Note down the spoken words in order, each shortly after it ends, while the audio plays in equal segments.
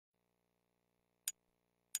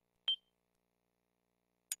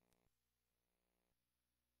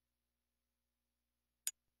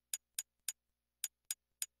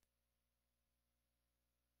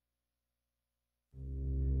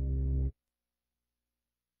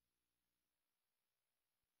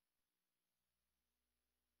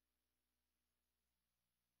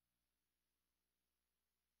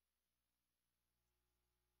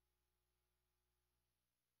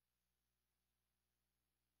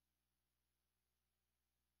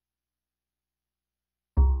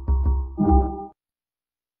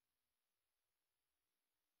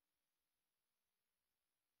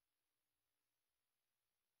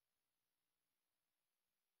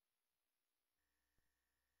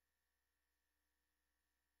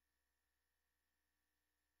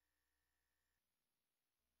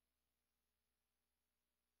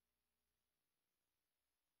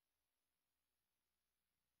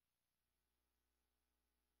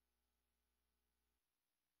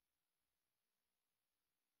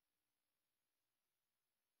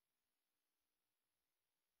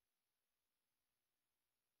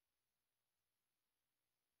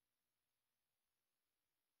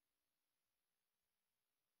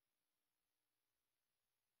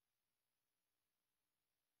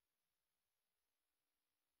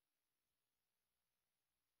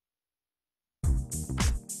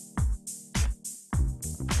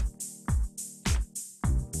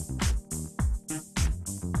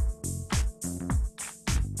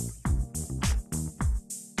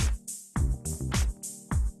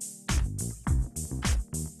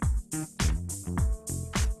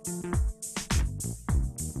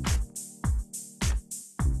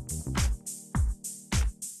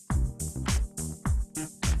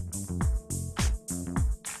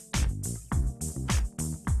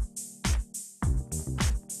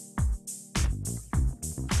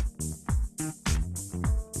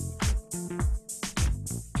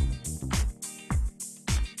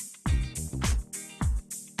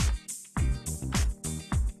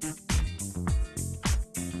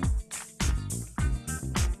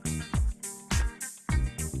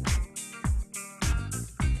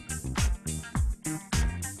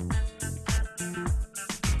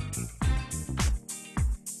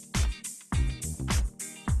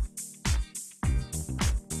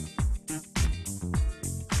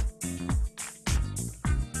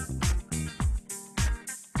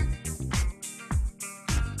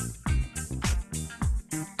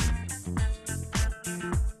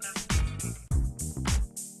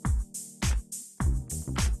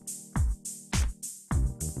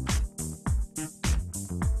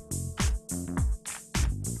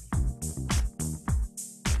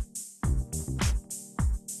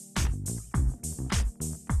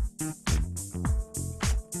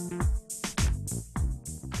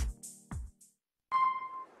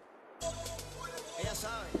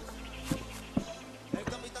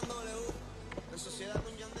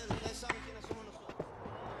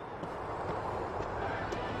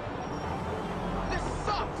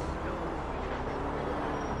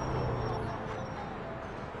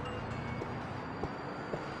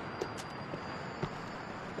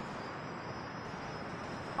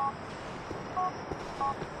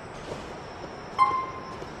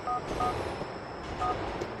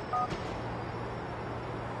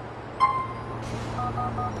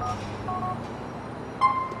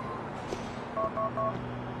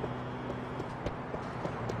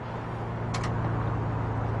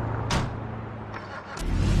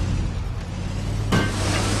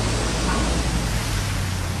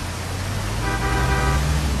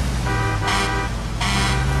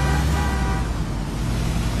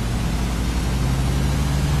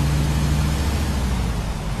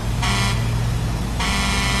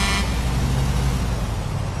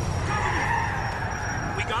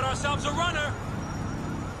Ourselves a runner.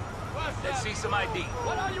 Let's see some ID.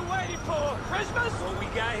 What are you waiting for? Christmas? What we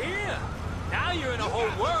got here? Now you're in a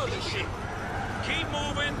whole world of shit. Keep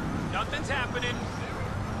moving. Nothing's happening.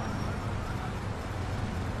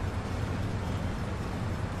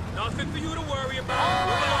 Nothing for you to worry about.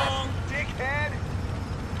 Move along. Dickhead.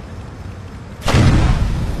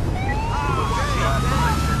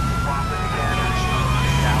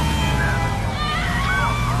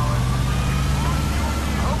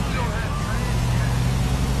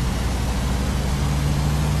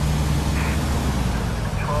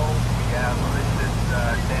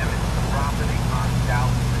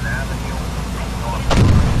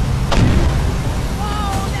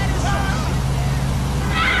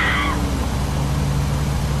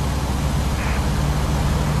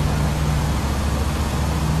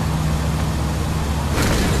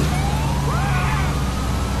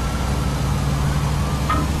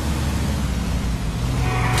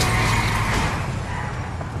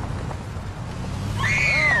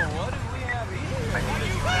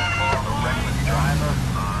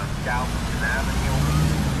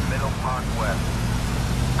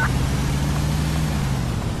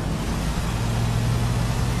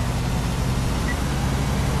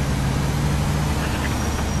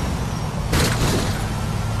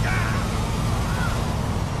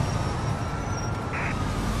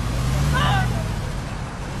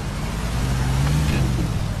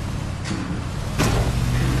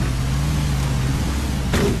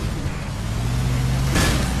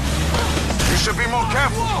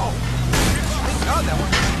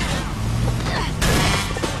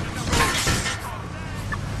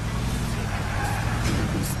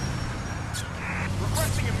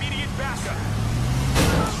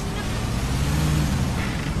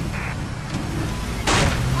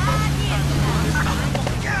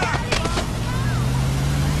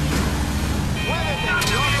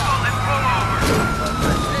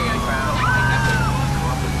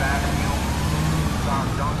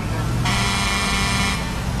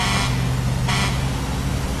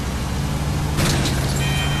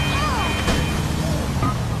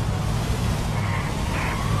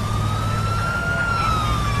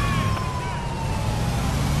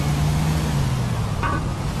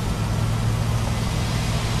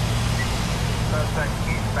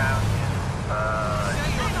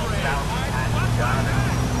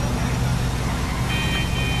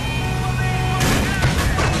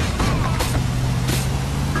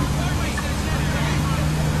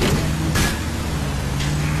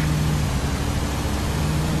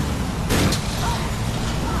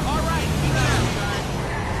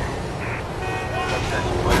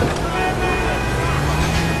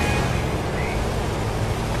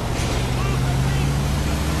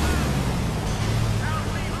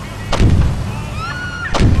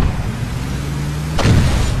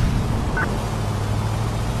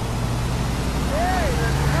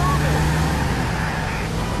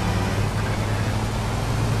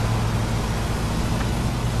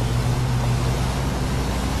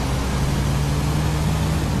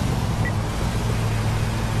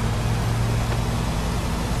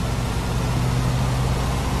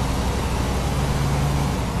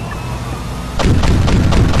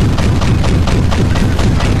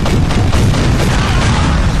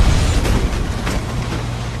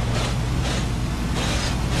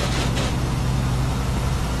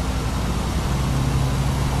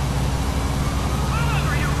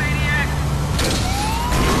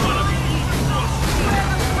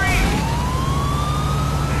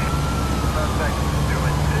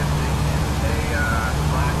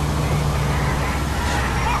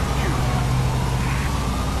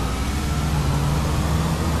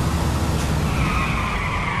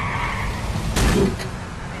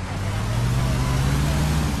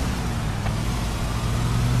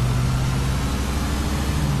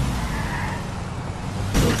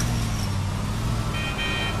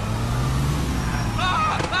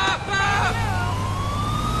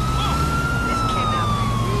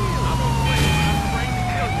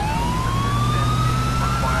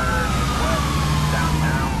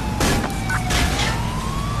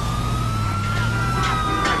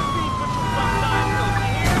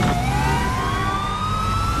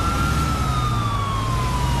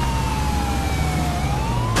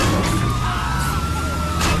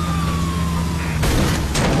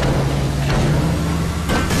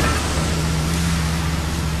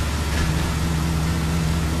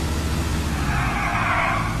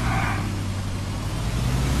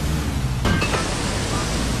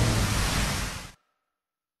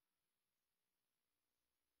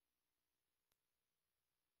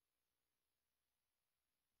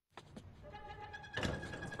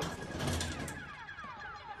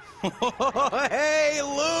 Hey,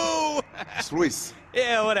 Lou! It's Luis.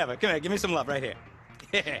 Yeah, whatever. Come here, give me some love right here.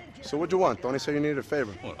 So what'd you want? Tony said you needed a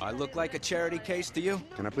favor. Well, I look like a charity case to you?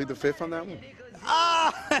 Can I plead the fifth on that one?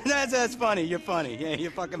 Ah, that's funny. You're funny. Yeah,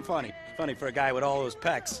 you're fucking funny. Funny for a guy with all those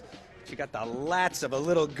pecs. You got the lats of a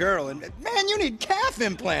little girl, and man, you need calf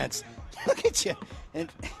implants. Look at you.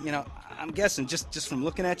 And, you know, I'm guessing, just from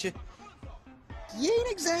looking at you, you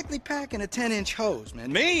ain't exactly packing a 10-inch hose,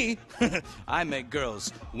 man. Me? I make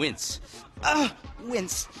girls wince.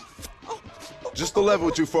 Wince. Oh. Just to level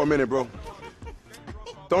with you for a minute, bro.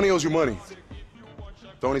 Tony owes you money.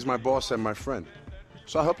 Tony's my boss and my friend.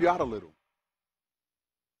 So I'll help you out a little.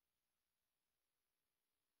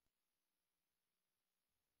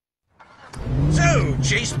 So,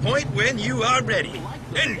 chase point when you are ready.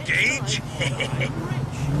 Engage.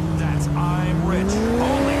 That's I'm Rich,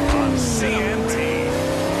 only on CMT.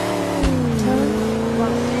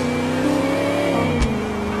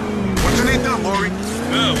 What you need done, Maury?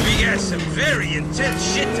 Oh, we got some very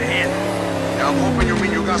intense shit to handle. Yeah, I'm hoping you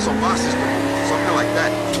mean you got some bosses to do. Something like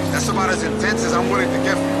that. That's about as intense as I'm willing to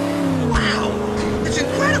get for you. Wow, it's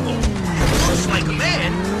incredible. He looks like a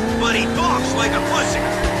man, but he talks like a pussy.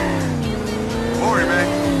 Maury, man,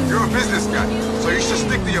 you're a business guy, so you should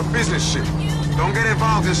stick to your business shit. Don't get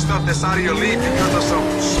involved in stuff that's out of your league because of some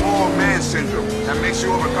small man syndrome that makes you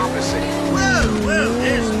overcompensate. Well,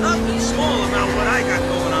 there's nothing small about what I got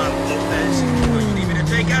going on, Lopez. Oh, you need me to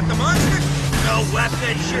take out the monster? No, whap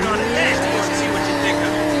that shit on the dashboard and see what you think of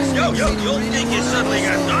it. You'll think it suddenly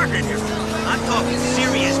got dark in here. I'm talking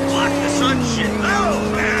serious block the sun shit. Oh,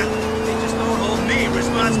 man. They just don't hold me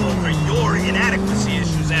responsible for your inadequacy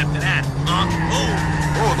issues after that.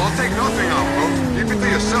 Oh, don't take nothing out, bro. Keep it to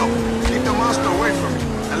yourself. Keep the monster away from me.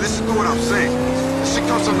 And listen to what I'm saying. This shit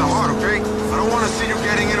comes from the heart, okay? I don't want to see you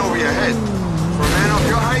getting in over your head. For a man of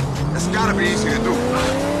your height, that's gotta be easy to do.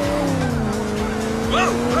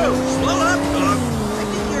 Whoa, slow up, dog. I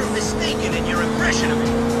think you're mistaken in your impression of me.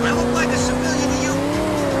 Do I look like a civilian to you?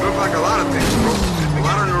 You look like a lot of things, bro. A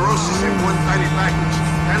lot of neurosis in one tiny package.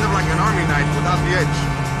 Kind of like an army knife without the edge.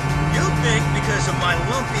 You think because of my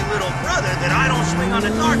lumpy little brother that I don't swing on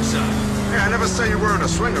the dark side. Hey, I never said you weren't a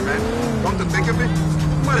swinger, man. Come to think of it,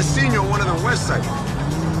 I might have seen you on one of the websites.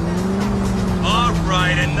 All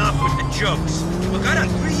right, enough with the jokes. Look, I done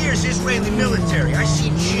 3 years Israeli military. I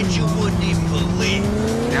seen shit you wouldn't even believe.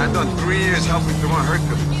 Yeah, I done 3 years helping to run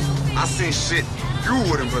Hercules. I seen shit you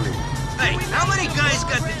wouldn't believe. Hey, how many guys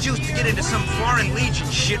got the juice to get into some foreign legion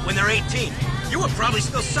shit when they're 18? You were probably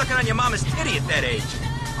still sucking on your mama's titty at that age.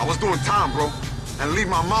 I was doing time, bro, and leave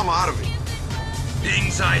my mama out of it.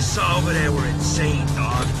 Things I saw over there were insane,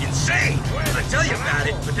 dog. Insane! I'd tell you about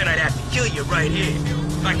it, but then I'd have to kill you right here.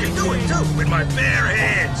 I could do it, too, with my bare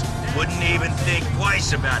hands. Wouldn't even think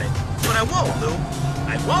twice about it. But I won't, Lou.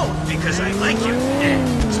 I won't, because I like you. Yeah,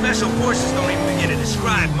 special forces don't even begin to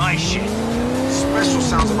describe my shit. Special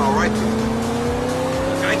sounds about right to me.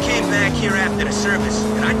 Look, I came back here after the service,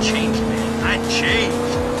 and I changed, man. I changed.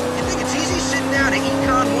 You think it's easy sitting down at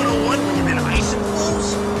Econ 101 when you've been icing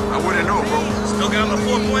fools? I wouldn't know, bro. Still got my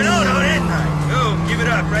 4.0, though, didn't I? Go, give it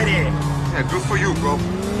up, right here. Yeah, good for you, bro.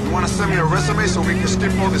 You want to send me a resume so we can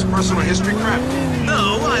skip all this personal history crap?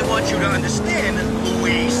 No, I want you to understand,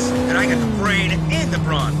 Luis, that I got the brain and the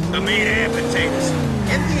brawn, the meat and potatoes.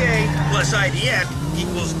 MDA plus IDF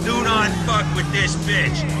equals do not fuck with this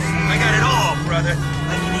bitch. I got it all, brother.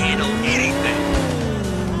 I can handle anything.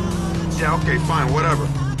 Yeah, okay, fine, whatever.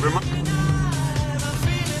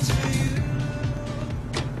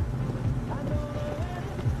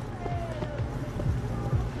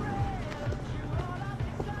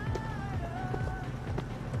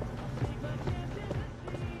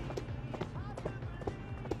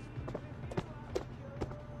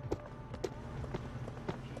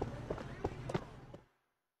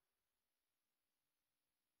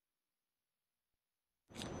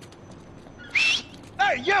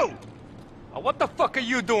 Hey, you! What the fuck are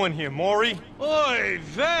you doing here, Maury? Oy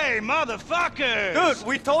vey, motherfuckers! Dude,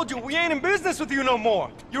 we told you we ain't in business with you no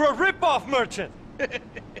more. You're a rip-off merchant.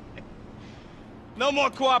 No more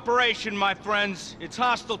cooperation, my friends. It's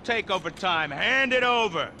hostile takeover time. Hand it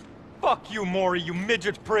over. Fuck you, Maury, you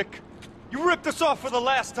midget prick. You ripped us off for the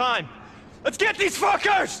last time. Let's get these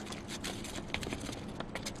fuckers!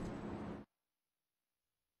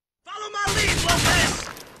 Follow my lead, Lopez!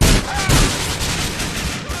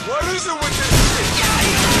 What is it with this shit?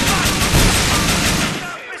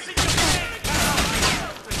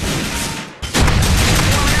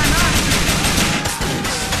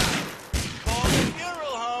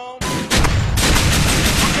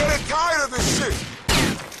 I'm getting tired of this shit.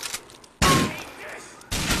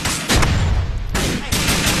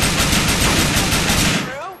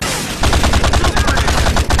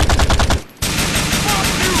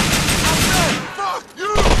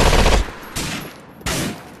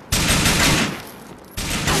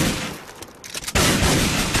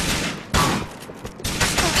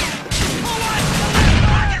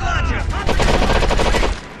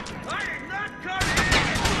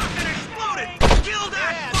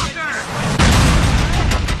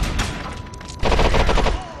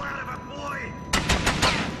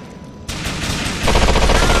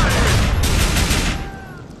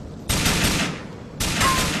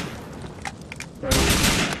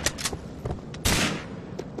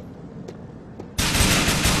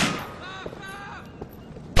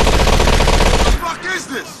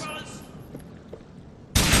 this?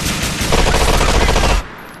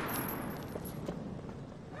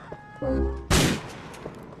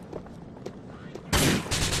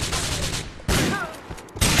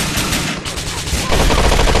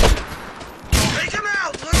 Take him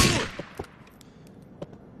out, Lou!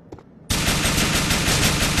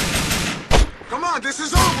 Come on, this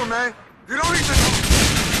is over, man. You don't need to...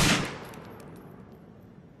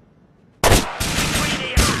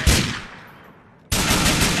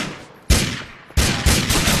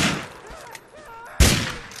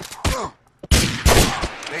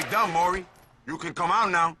 They done, Maury. You can come out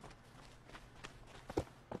now.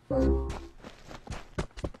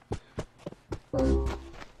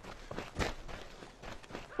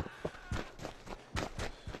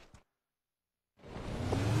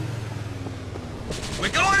 We're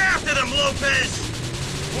going after them, Lopez!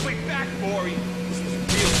 We'll be back for you.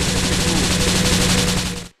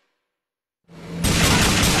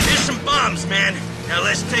 Here's some bombs, man. Now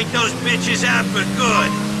let's take those bitches out for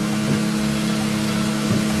good.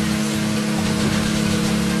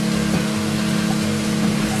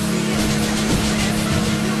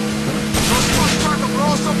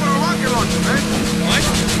 Up with a rocket launcher, man. What?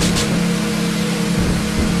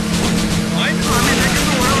 What? I mean, they can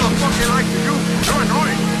do whatever the fuck they like to you. You're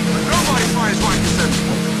annoying. But nobody fires rockets at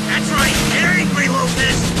you. That's right. They're angry,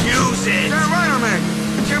 Lopez. Use it. Damn right, I'm angry.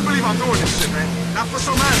 I can't believe I'm doing this shit, man. Not for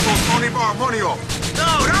some assholes Tony borrowed money off.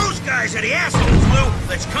 No, those guys are the assholes, Lou.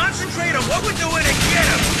 Let's concentrate on what we're doing and get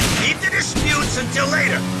them. Keep the disputes until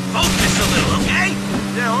later. Focus a little, okay?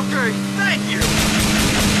 Yeah, okay. Thank you.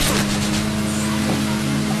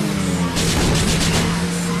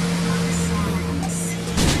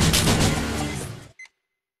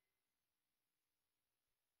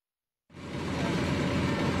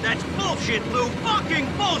 That's bullshit, Lou. Fucking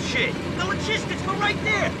bullshit. The logistics were right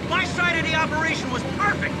there. My side of the operation was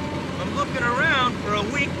perfect. I'm looking around for a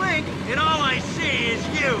weak link, and all I see is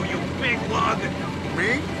you big lug.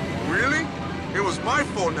 Me? Really? It was my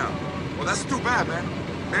fault now. Well, that's too bad, man.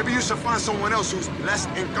 Maybe you should find someone else who's less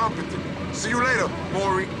incompetent. See you later,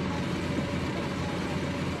 Maury.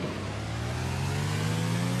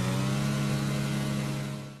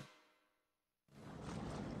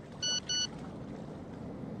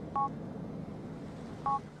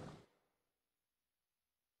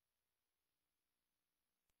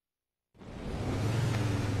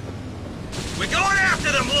 We're going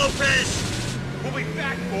after them, Lopez! We'll be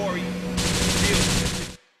back for you.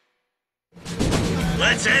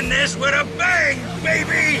 Let's end this with a bang,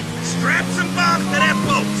 baby! Strap some bombs to their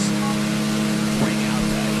boats! Bring out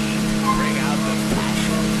the heat, bring out the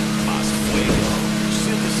passion. Más fuego.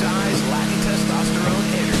 Synthesize Latin testosterone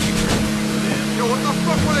energy drink for them. Yo, what the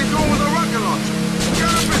fuck were they doing with a rocket launcher? What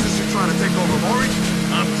kind of business you trying to take over, Maury?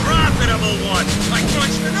 A profitable one! I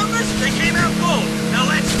crunched the numbers, they came out gold. Now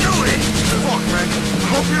let's do it! Fuck, man.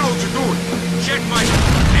 I hope you know what you're doing. Check my...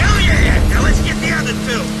 Hell yeah! Now let's get the other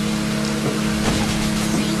two!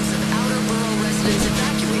 Reams of outer borough residents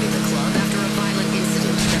evacuated the club after a violent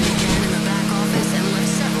incident that began in the back office and left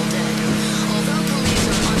several dead. Although police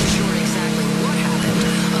are unsure exactly what happened,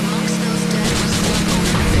 amongst those dead was club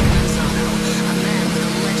owner Vic Manzano, a man with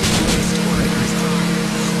a legendary story on his crime.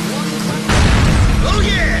 One club... Oh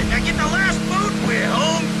yeah! Now get the last boat, we're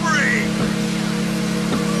home free!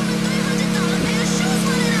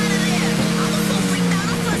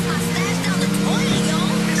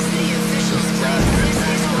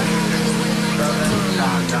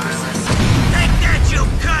 Take that, you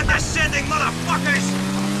condescending motherfuckers!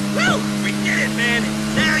 Woo! We did it, man!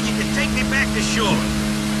 Now you can take me back to shore. I'm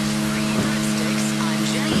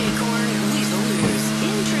Jenny Acorn, Weasel News.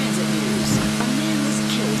 In transit news, a man was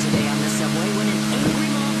killed today on the subway when an angry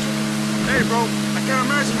mob took... Hey, bro. I can't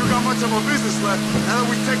imagine you got much of a business left now that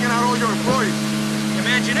we've taken out all your employees.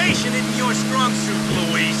 Imagination isn't your strong suit,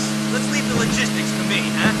 Luis. Let's leave the logistics to me,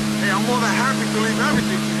 huh? Hey, I'm more than happy to leave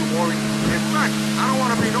everything to you, Maury. In fact, I don't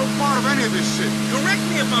want to be no part of any of this shit. Correct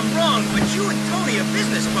me if I'm wrong, but you and Tony are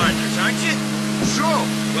business partners, aren't you? Sure.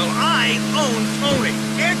 Well, I own Tony.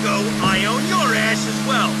 Ergo, I own your ass as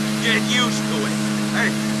well. Get used to it. Hey,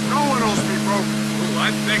 no one owes me, bro. Ooh,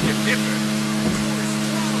 I beg to differ.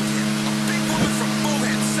 A big woman from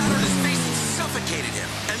Mohead sat on his face and suffocated him.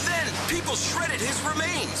 And then people shredded his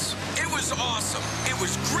remains. It was awesome. It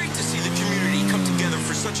was great to see the community come together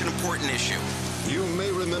for such an important issue. You may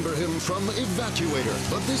remember him from Evacuator,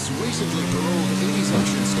 but this recently paroled 80s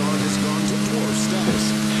action star has gone to dwarf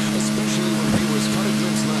status, especially when viewers caught a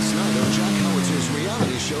glimpse last night of Jack Howitzer's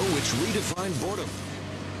reality show which redefined boredom.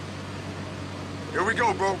 Here we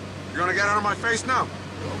go, bro. You gonna get out of my face now?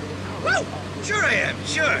 Woo! Sure I am,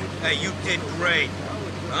 sure. Hey, you did great.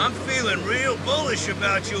 I'm feeling real bullish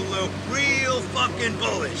about you, Luke. Real fucking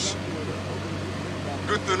bullish.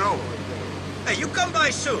 Good to know. Hey, you come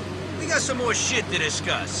by soon. We got some more shit to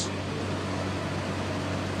discuss.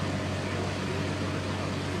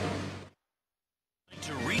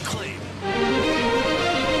 To reclaim. So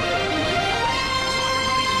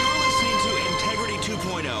everybody, you're listening to Integrity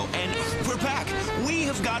 2.0, and we're back. We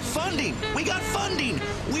have got funding. We got funding.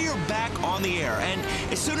 We are back on the air, and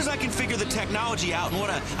as soon as I can figure the technology out and what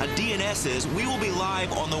a DNS is, we will be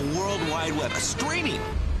live on the World Wide Web, streaming.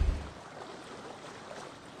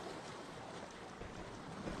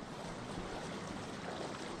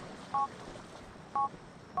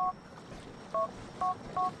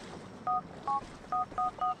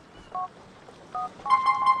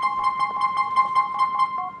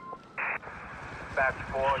 Dispatch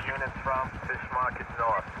 4 units from Fish Market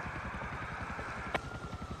North.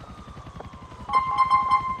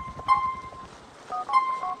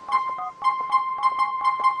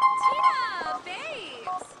 Tina,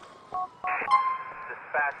 babes!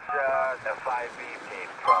 Dispatch the 5B team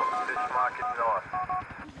from Fish Market North.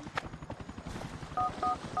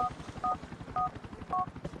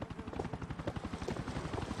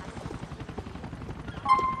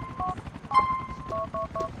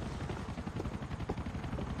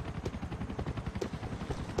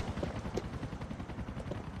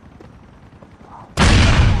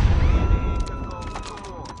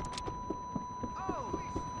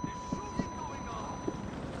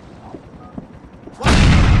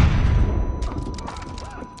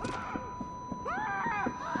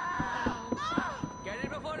 Get it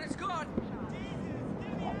before it's gone!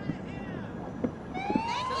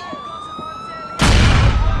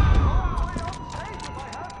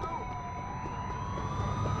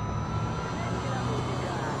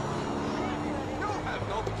 You have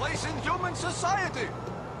no place in human society!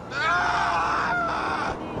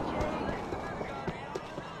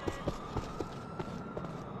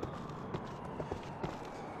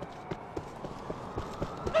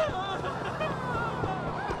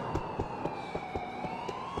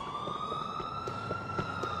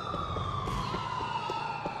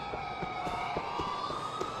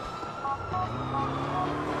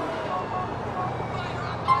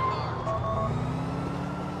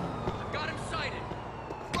 I've got him sighted!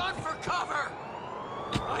 Run for cover!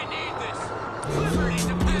 I need this! Liberty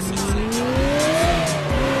depends on it!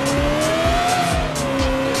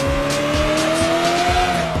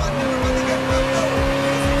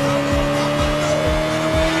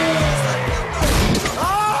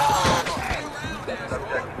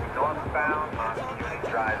 Subject northbound on Unit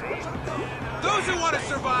Drive East. Those who want to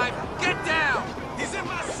survive, get down! He's in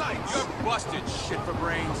my sights! You're busted, shit for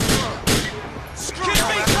brains. Keep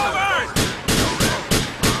me covered!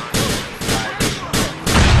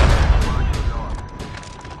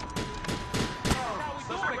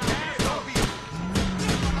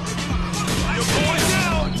 You're going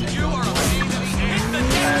down! You are a pain in the ass! Hit the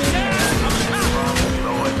deck!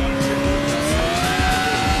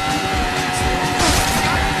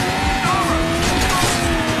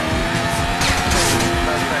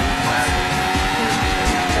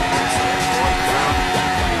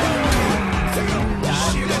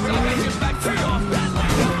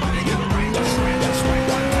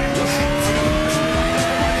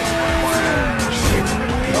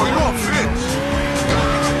 Oh, you on Fitz?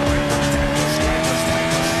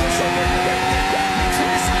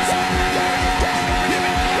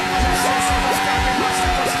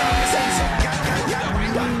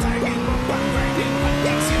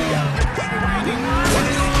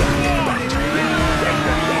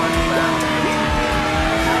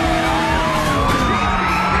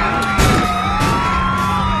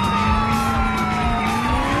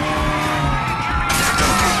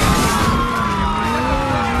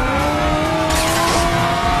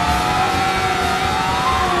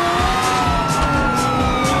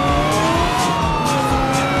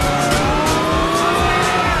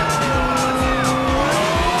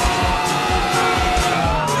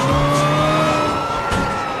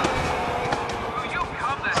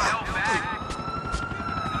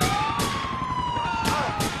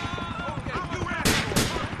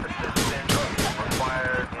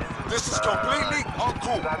 This is completely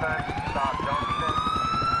uncool. Southern Stock Junction.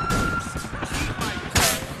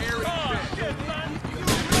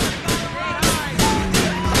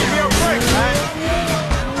 Give me a break, man.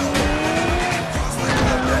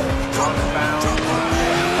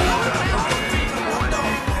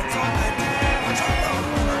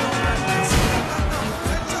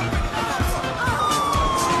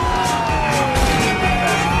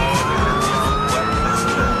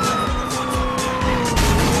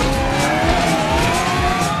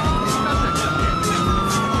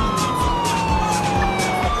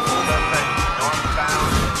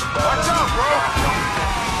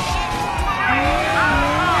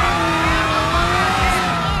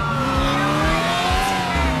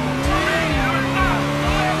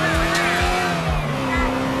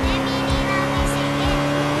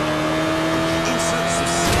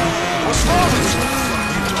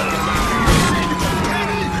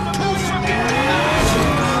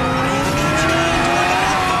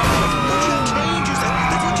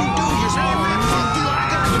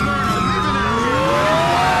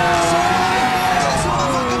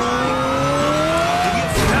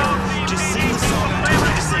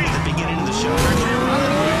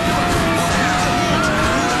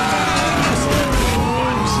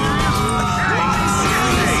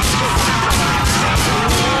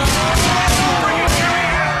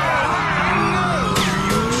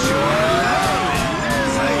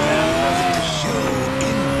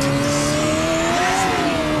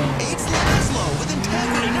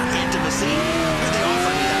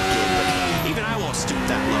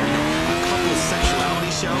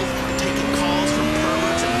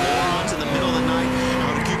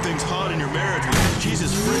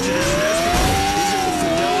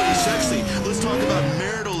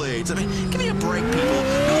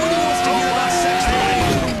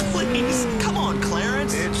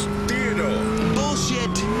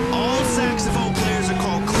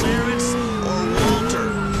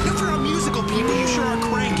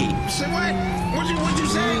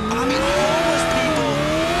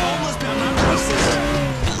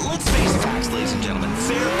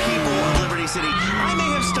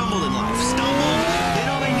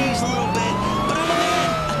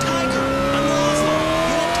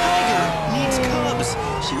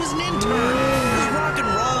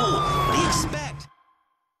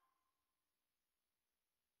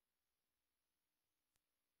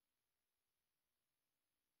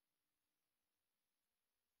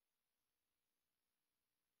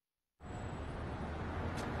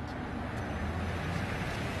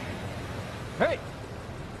 Hey!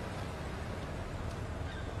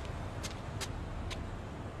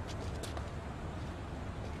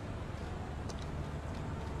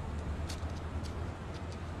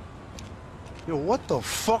 Yo, what the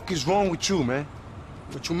fuck is wrong with you, man?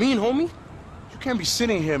 What you mean, homie? You can't be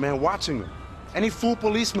sitting here, man, watching them. Any fool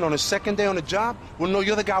policeman on his second day on the job will know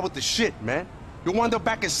you're the guy with the shit, man. You'll wind up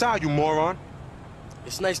back inside, you moron.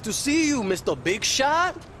 It's nice to see you, Mr. Big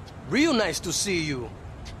Shot. Real nice to see you.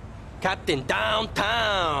 Captain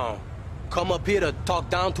Downtown. Come up here to talk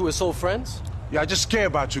down to his old friends? Yeah, I just care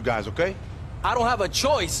about you guys, okay? I don't have a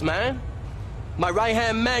choice, man. My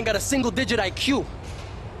right-hand man got a single-digit IQ.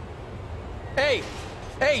 Hey,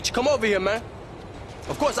 H, come over here, man.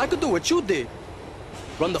 Of course, I could do what you did.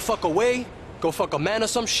 Run the fuck away, go fuck a man or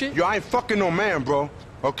some shit. Yo, I ain't fucking no man, bro,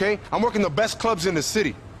 okay? I'm working the best clubs in the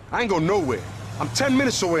city. I ain't go nowhere. I'm 10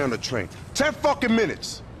 minutes away on the train. 10 fucking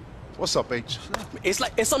minutes. What's up, H? It's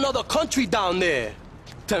like, it's another country down there.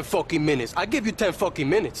 10 fucking minutes. I give you 10 fucking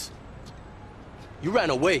minutes. You ran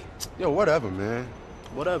away. Yo, whatever, man.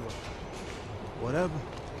 Whatever. Whatever.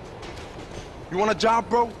 You want a job,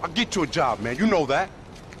 bro? I'll get you a job, man. You know that.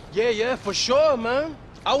 Yeah, for sure, man.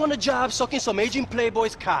 I want a job sucking some aging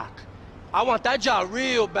playboy's cock. I want that job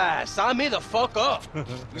real bad. Sign me the fuck up.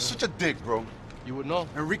 You're such a dick, bro. You would know.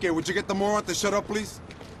 Enrique, would you get the moron to shut up, please?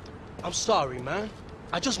 I'm sorry, man.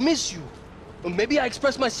 I just miss you. Maybe I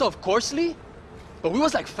expressed myself coarsely, but we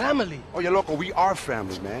was like family. Oh, yeah, loco, we are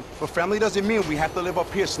family, man. But family doesn't mean we have to live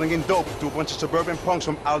up here slinging dope to a bunch of suburban punks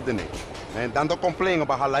from Alderney. Man, dando complain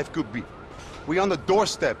about how life could be. We on the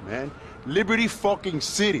doorstep, man. Liberty fucking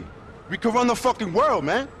city. We could run the fucking world,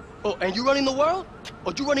 man. Oh, and you running the world?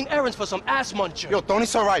 Or you running errands for some ass muncher? Yo,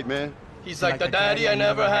 Tony's all right, man. He's like the daddy I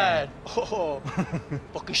never had. Oh,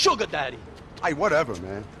 fucking sugar daddy. Ay, whatever,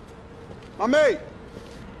 man. My mate!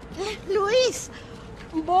 Luis!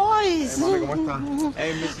 Boys! Hey, mami, ¿cómo está?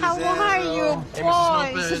 Hey, Mrs. How are you, Hey,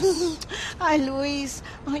 boys? Mrs. Hi, Luis.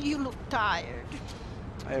 Oh, you look tired.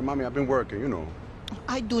 Hey, mommy, I've been working, you know.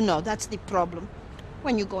 I do know, that's the problem.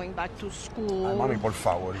 When you're going back to school... Ay, mami, por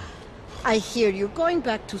favor. I hear you're going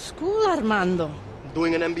back to school, Armando.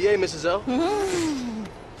 Doing an MBA, Mrs. L.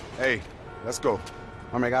 Hey, let's go.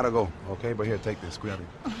 Mommy, I gotta go, okay? But here, take this.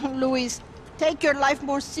 Cuídate. Luis, take your life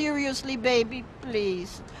more seriously, baby,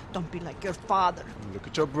 please. Don't be like your father. Look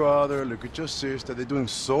at your brother, look at your sister. They're doing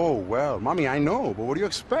so well. Mommy, I know, but what do you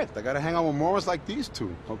expect? I gotta hang out with morons like these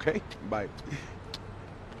two, okay? Bye.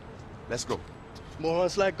 Let's go.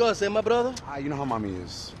 Morons like us, eh, my brother? Ah, you know how mommy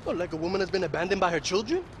is. Oh, like a woman that's been abandoned by her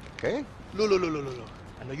children? Okay? Look.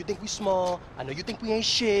 I know you think we small. I know you think we ain't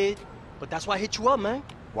shit. But that's why I hit you up, man.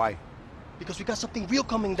 Why? Because we got something real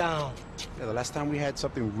coming down. Yeah, the last time we had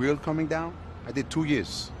something real coming down, I did 2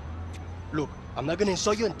 years. Look, I'm not gonna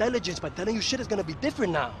insult your intelligence by telling you shit is gonna be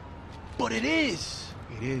different now. But it is.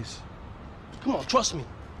 It is. Come on, trust me.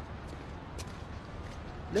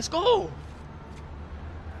 Let's go.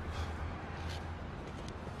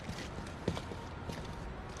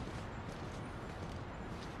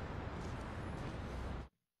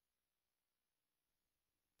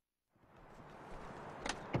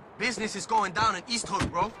 Business is going down in East Hook,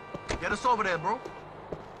 bro. Get us over there, bro.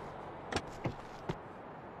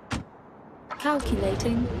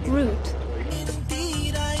 Calculating route.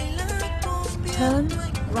 Turn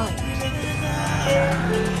right.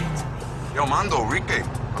 Yo, Mando, Enrique,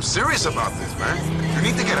 I'm serious about this, man. You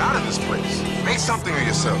need to get out of this place. Make something of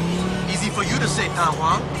yourself. Easy for you to say, Don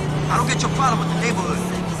Juan. I don't get your problem with the neighborhood.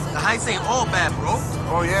 The heights ain't all bad, bro.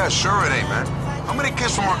 Oh, yeah, sure it ain't, man. How many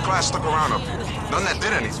kids from our class stuck around up here? None that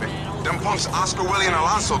did anything. Them punks Oscar, Willie, and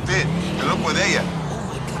Alonso did. And look where they at.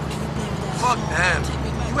 Fuck them.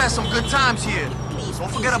 You had some good times here.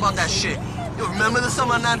 Don't forget about that shit. You remember the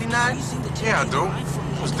summer of '99? Yeah, I do.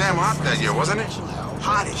 It was damn hot that year, wasn't it?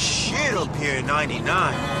 Hot as shit up here in '99.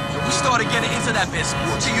 We started getting into that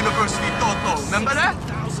Vespucci University Toto. Remember that?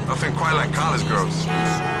 Nothing quite like college girls.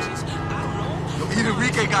 Yo, even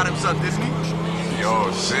Enrique got him some, didn't he?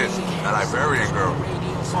 Yo, shit. That Iberian girl.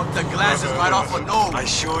 Fucked the glasses right off her nose. I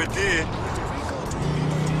sure did.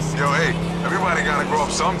 Yo, hey, everybody gotta grow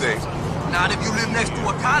up someday. Not if you live next to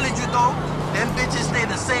a college, you don't. Them bitches stay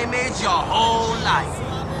the same age your whole life.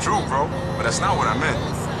 True, bro, but that's not what I meant.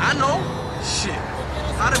 I know. Shit.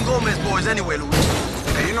 How them Gomez boys anyway, Luis?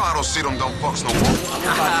 Hey, you know I don't see them dumb fucks no more.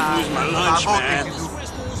 I'm about to lose my lunch, man. Think you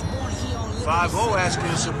do. 5-0 asking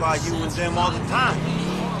us about you and them all the time.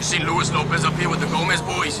 You see Luis Lopez up here with the Gomez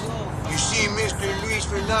boys? You see Mr. Luis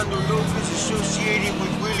Fernando Lopez associated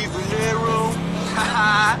with Willie Valero?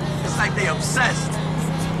 It's like they obsessed.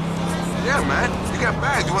 Yeah, man. You get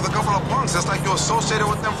bagged with a couple of punks. That's like you're associated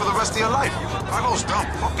with them for the rest of your life. Pago's dumb.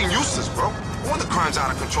 Fucking useless, bro. All the crime's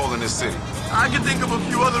out of control in this city. I can think of a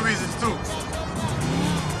few other reasons, too.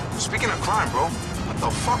 Speaking of crime, bro, what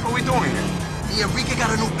the fuck are we doing here? The Enrique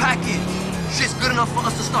got a new package. Shit's good enough for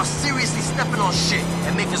us to start seriously stepping on shit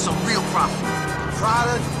and making some real profit.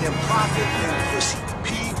 Product, then profit, then pussy.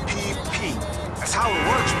 PPP. That's how it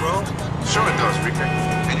works, bro. Sure it does, Rique.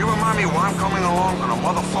 And you remind me why I'm coming along on a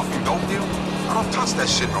motherfucking dope deal? I don't touch that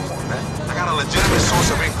shit no more, man. I got a legitimate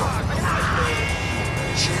source of income.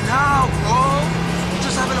 Chill out, bro. We're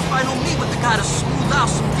just having a final meet with the guy to smooth out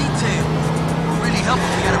some detail. Will really help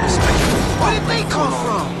if we gotta respect him. Where did they come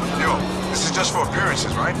from? Yo, this is just for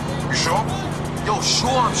appearances, right? You sure? Yo,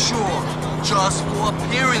 sure, I'm sure. Just for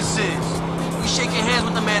appearances. We shaking hands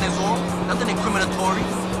with the man is all. Nothing incriminatory.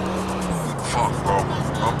 Fuck, bro.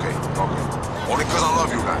 Okay. Only because I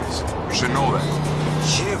love you guys. You should know that.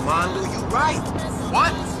 Shit, Mondo, you right.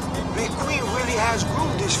 What? Big Queen really has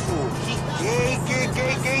groomed this fool. He gay.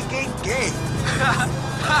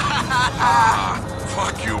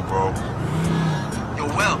 Fuck you, bro. Yo,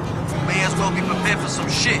 well, may as well be prepared for some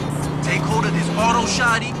shit. Take hold of this auto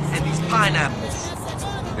shoddy and these pineapples.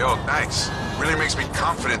 Yo, thanks. Really makes me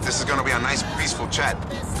confident this is gonna be a nice, peaceful chat.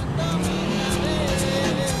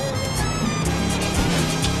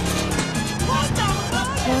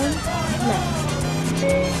 Turn left.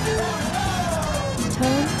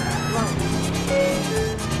 Turn right.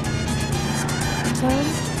 Turn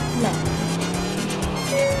left.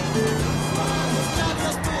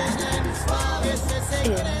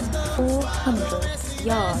 In 400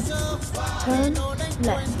 yards. Turn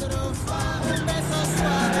left. Turn right.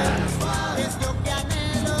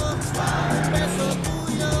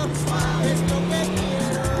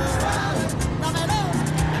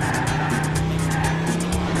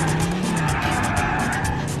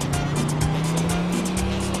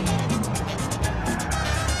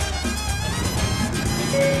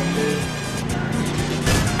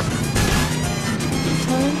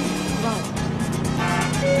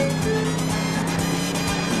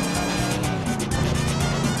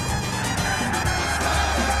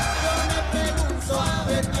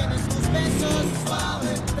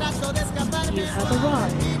 You have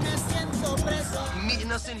arrived. You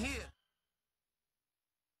meeting us in here?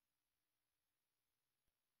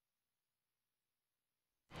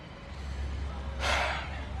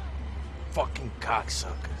 Fucking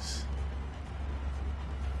cocksuckers.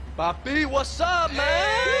 Papi, what's up, man?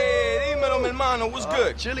 Hey, dímelo, mi hermano. What's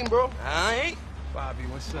good? Chilling, bro. Alright. Bobby,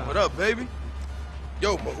 what's up? What up, baby?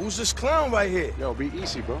 Yo, but who's this clown right here? Yo, be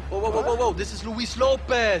easy, bro. Whoa. This is Luis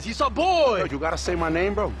Lopez. He's our boy. Yo, you gotta say my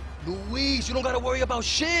name, bro. Luis, you don't gotta worry about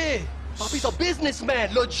shit. Papi's a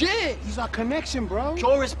businessman, legit. He's our connection, bro.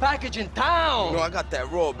 Purest package in town. You know, I got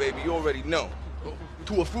that raw, baby. You already know.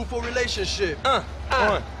 To a fruitful relationship. Oh,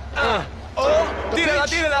 tírala.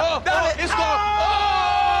 Dale. It's gone.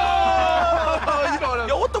 Oh, you know what?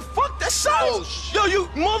 Yo, what the fuck? That sounds. Yo, you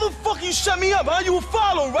motherfucker, you set me up, huh? You were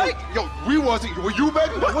following, right? Yo, we wasn't. Were you,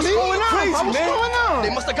 baby? What's going on? Crazy, What's man. going on?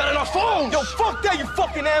 They must have got in our phones. Yo, fuck that, you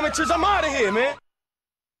fucking amateurs. I'm out of here, man.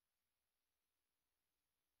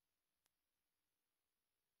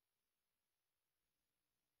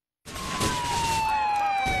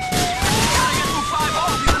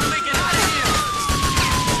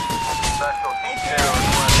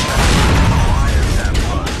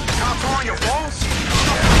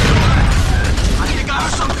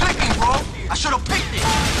 I should have picked it.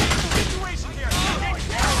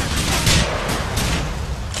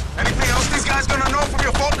 Anything else these guys gonna know from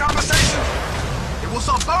your phone conversation? It was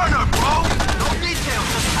a burner, bro. No details,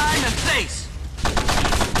 just time and place.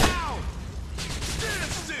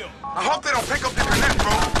 I hope they don't pick up the connect,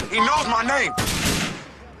 bro. He knows my name.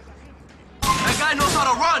 That guy knows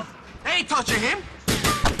how to run. They ain't touching him.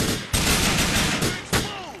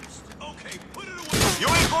 You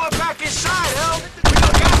ain't going back inside, hell. We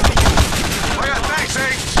look after you. Oh yeah, thanks,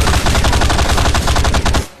 eh?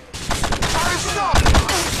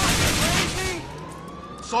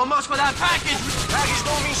 So much for that package. Package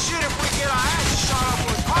don't mean shit if we get our asses shot up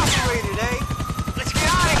or incarcerated, eh? Let's get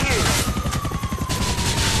out of here.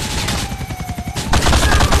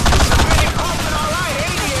 Civilian coffin, all right,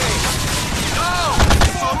 ain't it? Yo,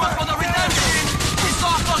 so much for the redemption. We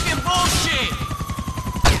saw fucking bullshit.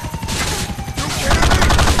 You kidding me?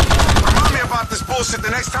 Remind me about this bullshit the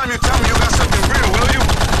next time you tell me you got something real, will you?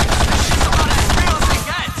 This shit's about as real as it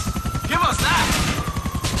gets. Give us that.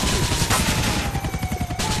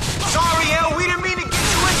 Sorry, El, we didn't mean to get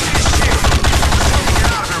you into this shit. Get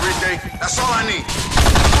out of it, Enrique. That's all I need.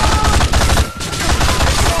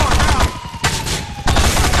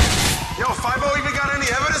 Yo, 5-0 even got any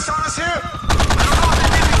evidence on us here? I don't know what they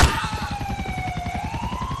did.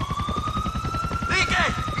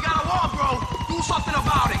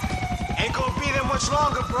 much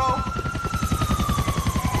longer, bro.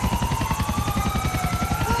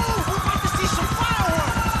 Ooh, we're about to see some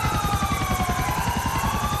fireworks.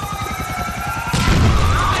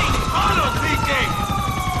 Nice! Follow, PJ!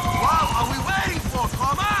 What are we waiting for?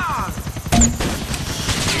 Come on!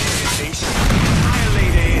 They should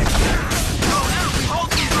annihilate it. Yo, Elsie, hold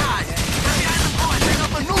these guys. Get behind the car and take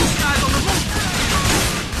up the news guys on the roof.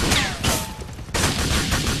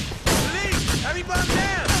 Police! Everybody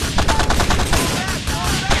down!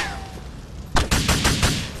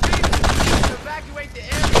 Evacuate the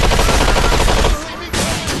area.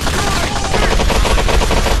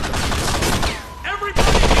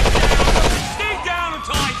 Everybody get down! Stay down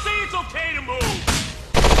until I say it's okay to move!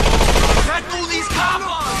 Get through these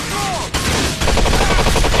coppers!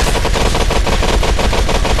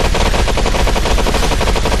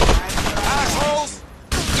 Assholes!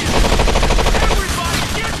 Everybody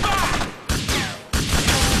get back!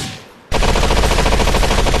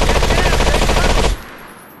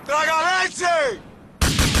 Ragazzi!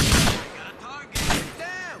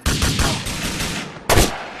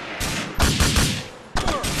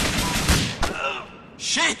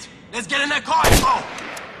 Shit! Let's get in that car and go!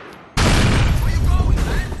 Where you going,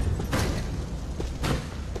 man?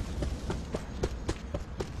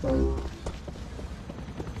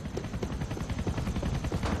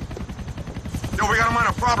 Yo, we got a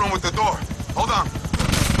minor problem with the door. Hold on.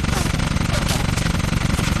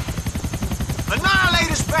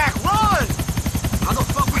 Annihilator's back! Run! How the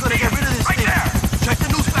fuck we gonna get rid of this thing? Check the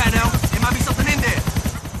news fan now. There might be something in there.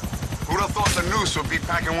 Who'd have thought the noose would be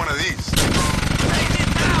packing one of these?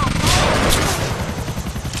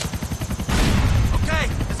 Okay,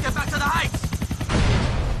 let's get back to the heights.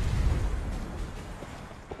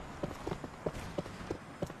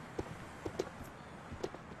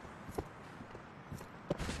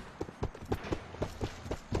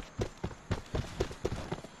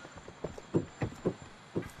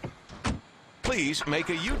 Please make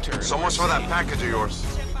a U-turn. So much for that package of yours.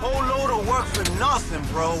 Whole load of work for nothing,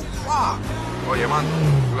 bro. Fuck. Oh, yeah, man.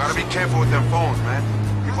 You gotta be careful with them phones, man.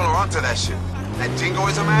 People are onto that shit. That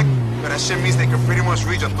jingoism act, but that shit means they can pretty much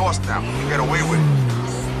read your thoughts now and get away with it.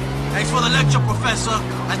 Thanks for the lecture, Professor.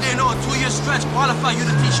 I didn't know a 2-year stretch qualified you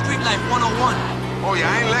to teach street life 101. Oh, yeah,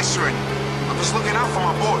 I ain't lecturing. I'm just looking out for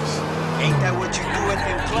my boys. Ain't that what you do in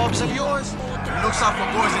them clubs of yours? He looks out for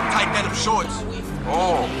boys in tight denim shorts.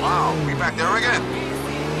 Oh, wow. We back there again.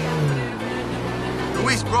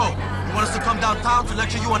 Luis, bro, you want us to come downtown to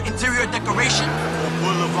lecture you on interior decoration? Or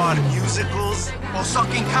boulevard musicals? Or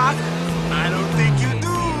sucking cock? I don't think you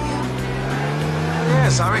do.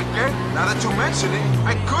 Yes, ¿sabes qué? Now that you mention it,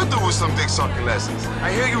 I could do with some dick sucking lessons.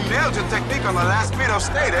 I hear you nailed your technique on the last bit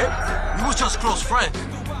upstate, eh? We was just close friends.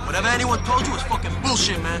 Whatever anyone told you was fucking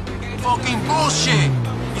bullshit, man. Fucking bullshit!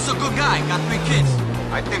 He's a good guy, got 3 kids.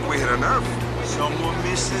 I think we hit a nerve. Someone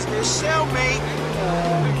misses their cellmate.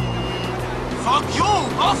 Fuck you!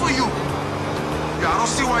 Both of you! Yeah, I don't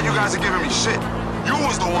see why you guys are giving me shit. You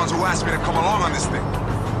was the ones who asked me to come along on this thing.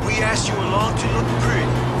 We asked you along to look pretty.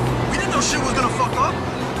 We didn't know shit was gonna fuck up.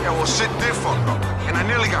 Yeah, well, shit did fuck up. And I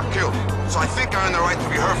nearly got killed. So I think I earned the right to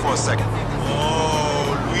be heard for a second.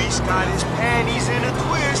 Oh, Luis got his panties in a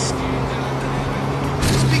twist.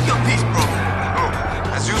 Speak your piece, bro. Look,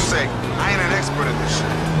 as you say, I ain't an expert at this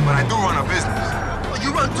shit. But I do run a business. Oh, you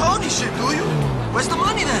run Tony shit, do you? Where's the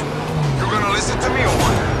money then? You gonna listen to me or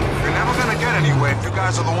what? You're never gonna get anywhere if you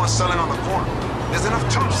guys are the ones selling on the corner. There's enough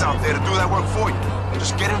chumps out there to do that work for you.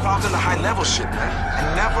 Just get involved in the high-level shit, man.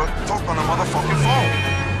 And never talk on the motherfucking phone.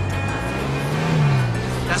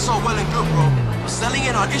 That's all well and good, bro. But selling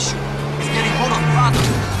in on issue is getting hold of product.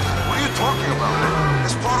 What are you talking about, man?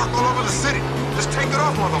 There's product all over the city. Just take it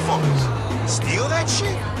off, motherfuckers. Steal that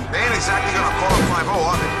shit? They ain't exactly gonna call up 5-0,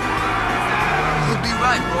 are they? You'd be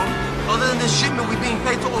right, bro. Other than this shipment we being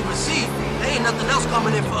paid to oversee, there ain't nothing else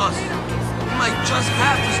coming in for us. We might just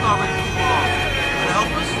have to start ripping people off. Gonna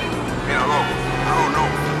help us? Mira, loco, I don't know.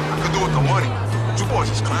 I could do with the money. But you boys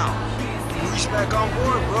is clowns. Luis back on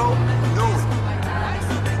board, bro. Do it.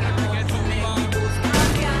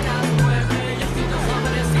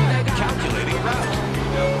 Calculating route.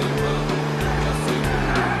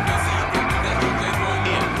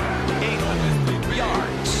 In 800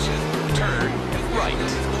 yards. Turn right.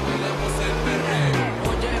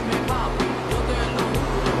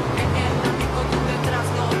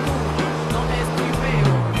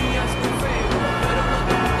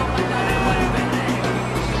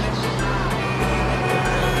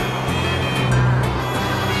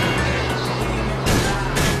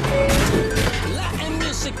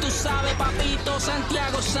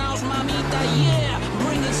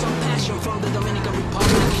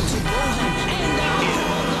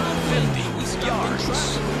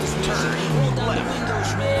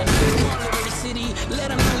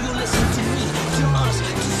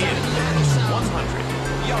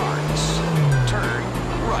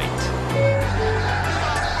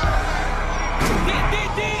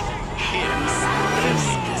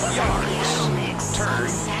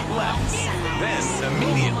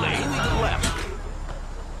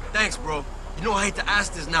 You know I hate to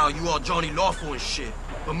ask this now, you all Johnny Lawful and shit.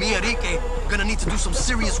 But me and Enrique are gonna need to do some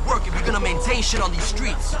serious work if we're gonna maintain shit on these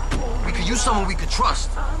streets. We could use someone we could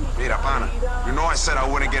trust. Mira, pana, you know I said I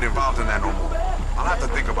wouldn't get involved in that no more. I'll have to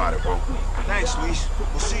think about it, bro. Thanks, Luis.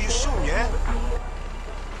 We'll see you soon, yeah?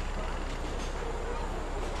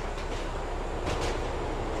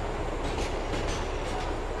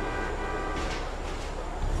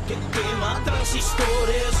 Que quema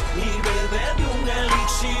transistores y bebe de un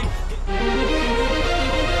elixir.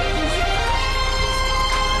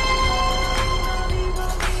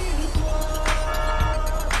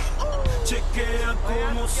 Chequea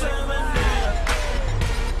cómo se menea.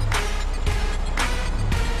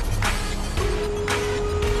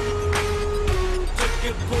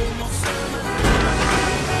 Chequea cómo se menea.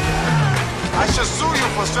 I should sue you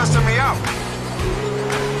for stressing me out.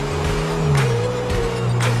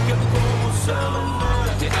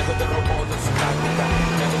 Que algo de robot en su táctica,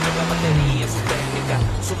 que hago de la batería en su técnica.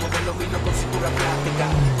 Su modelo vino con cintura plástica,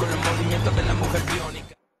 con los movimientos de la mujer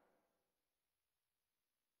biónica.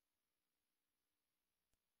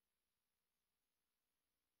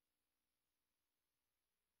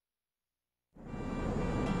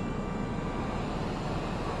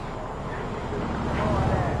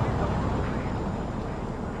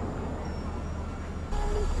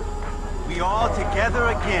 We all together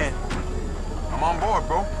again. I'm on board,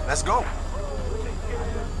 bro. Let's go.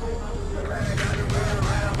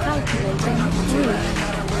 Calculating route.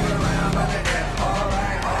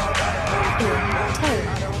 In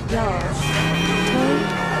 10 yards. Turn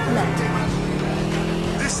left.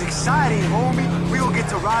 This is exciting, homie. We gonna get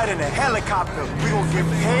to ride in a helicopter. We gonna get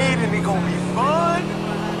paid and it gonna be fun.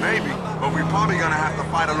 Maybe, but we're probably gonna have to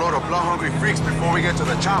fight a load of blood-hungry freaks before we get to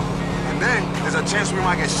the chopper. And then, there's a chance we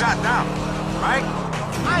might get shot down, right?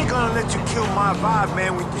 I ain't gonna let you kill my vibe,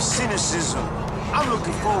 man, with your cynicism. I'm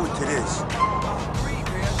looking forward to this.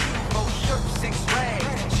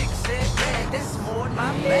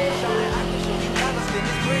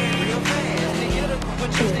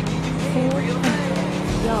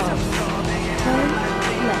 Yards. Turn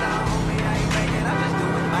left.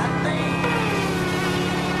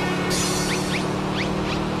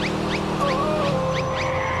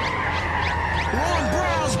 Long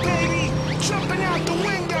brows, baby! Jumping out the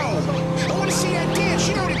window! I wanna see that dance,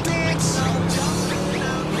 you know the dance!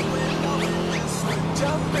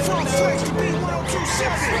 From Flex to beat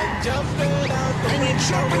 1027! And you're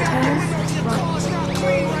jumping out the window till your car's not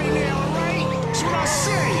clean right now, alright? That's what I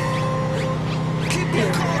say! Keep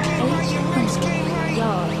your car game right, your race game right!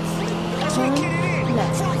 As we get it in,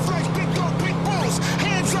 From Flex, big dog, big balls!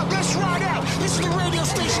 Hands up, let's ride out! This is the radio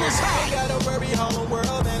station, it's hot! I got a very hollow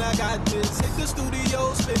world and I got this. Hit the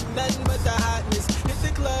studio, spit nothing but the hotness. Hit the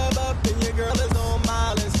club up and your girl is on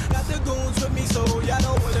my list. Got the goons with me, so y'all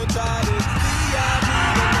don't wanna try this. VIP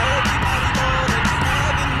and everybody ballin',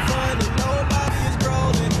 having fun and nobody is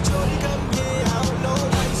brawling. Shorty come here, I don't know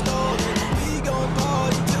why you stalling. We gon'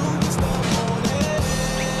 party till it's the morning.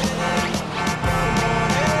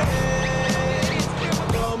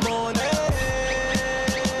 Good morning.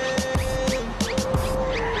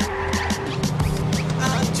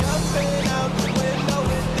 I'm jumping out the window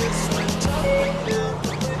with this one. Jumping out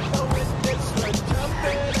the window with this one.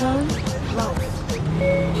 Jumping Turn right.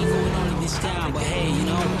 Ain't going on in this town, but hey, you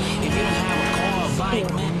know, if you don't have a car or bike,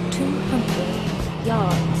 In man. 200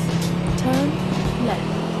 yards. Turn left.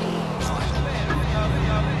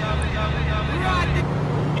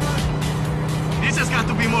 This has got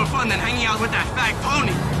to be more fun than hanging out with that fat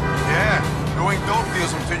pony. Yeah, doing dope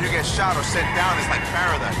deals until you get shot or sent down is like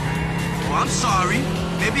paradise. Oh, I'm sorry.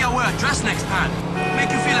 Maybe I'll wear a dress next time. Make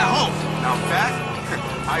you feel at home. Now that,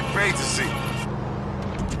 I pray to see.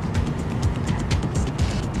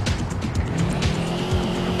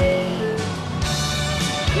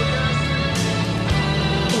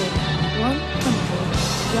 In 100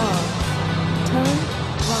 yards. Turn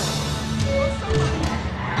right.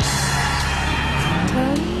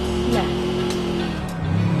 Turn left.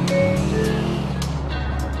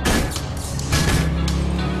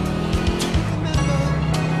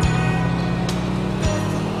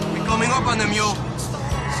 We're coming up on them, yo.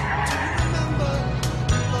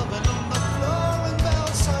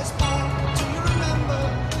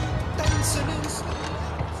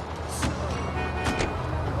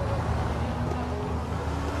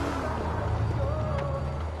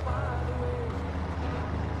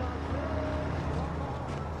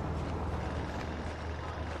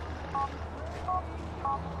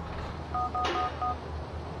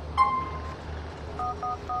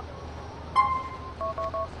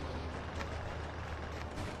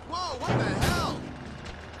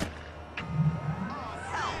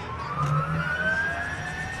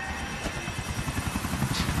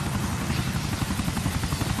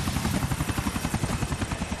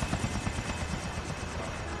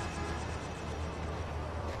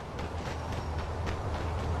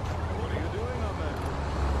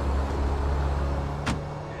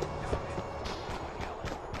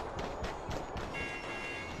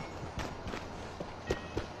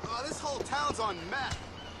 on meth.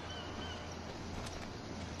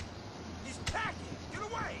 He's packing! Get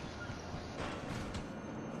away!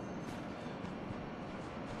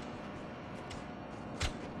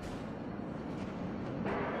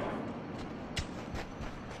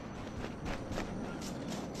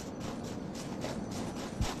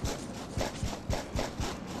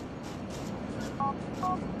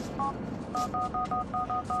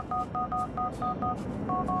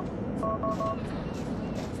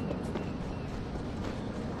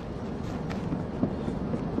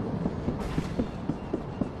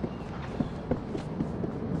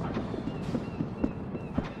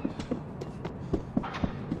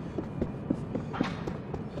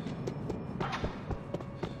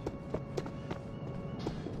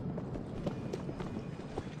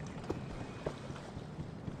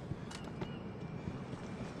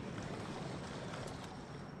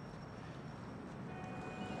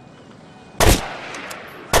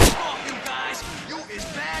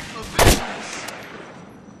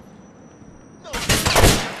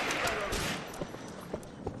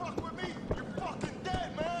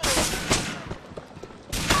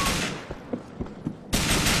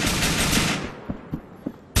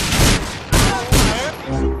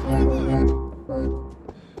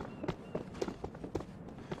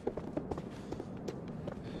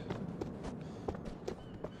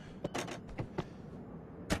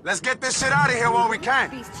 Let's get this shit out of here while we can.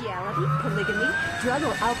 Bestiality, polygamy, drug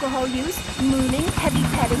or alcohol use, mooning, heavy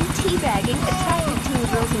petting, teabagging, attractive teen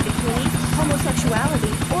girls in bikinis,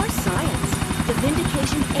 homosexuality, or science. The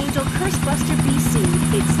Vindication Angel Cursebuster BC.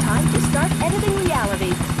 It's time to start editing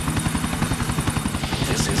reality.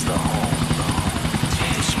 This is the home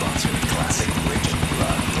of the sponsored classic Raging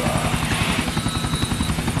Rock.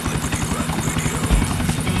 Liberty Rock Radio.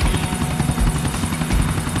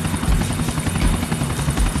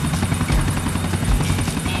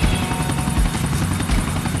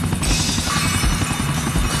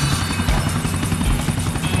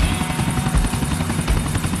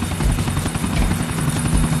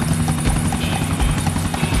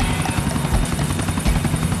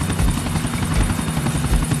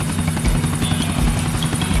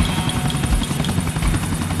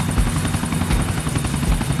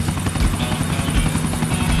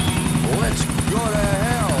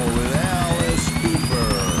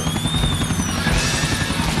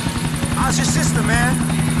 How's your sister, man?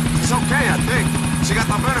 She's okay, I think. She got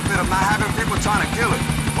the benefit of not having people trying to kill her.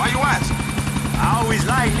 Why you ask? I always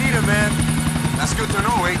liked Nita, man. That's good to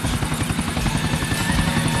know, H.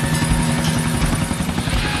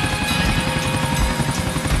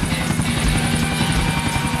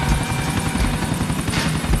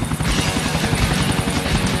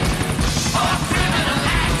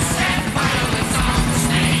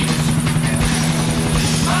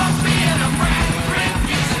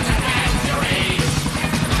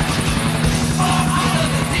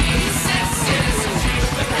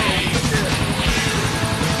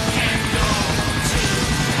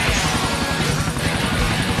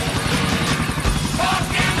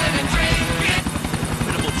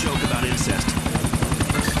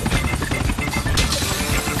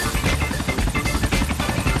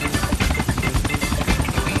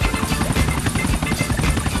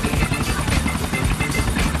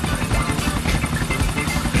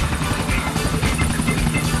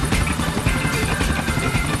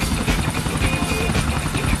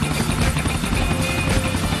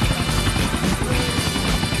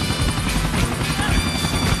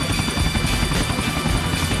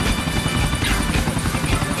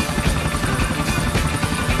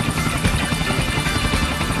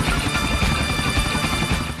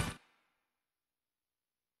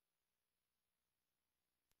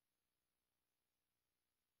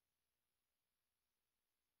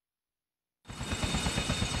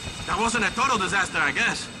 That wasn't a total disaster, I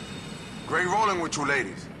guess. Great rolling with you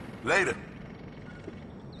ladies. Later.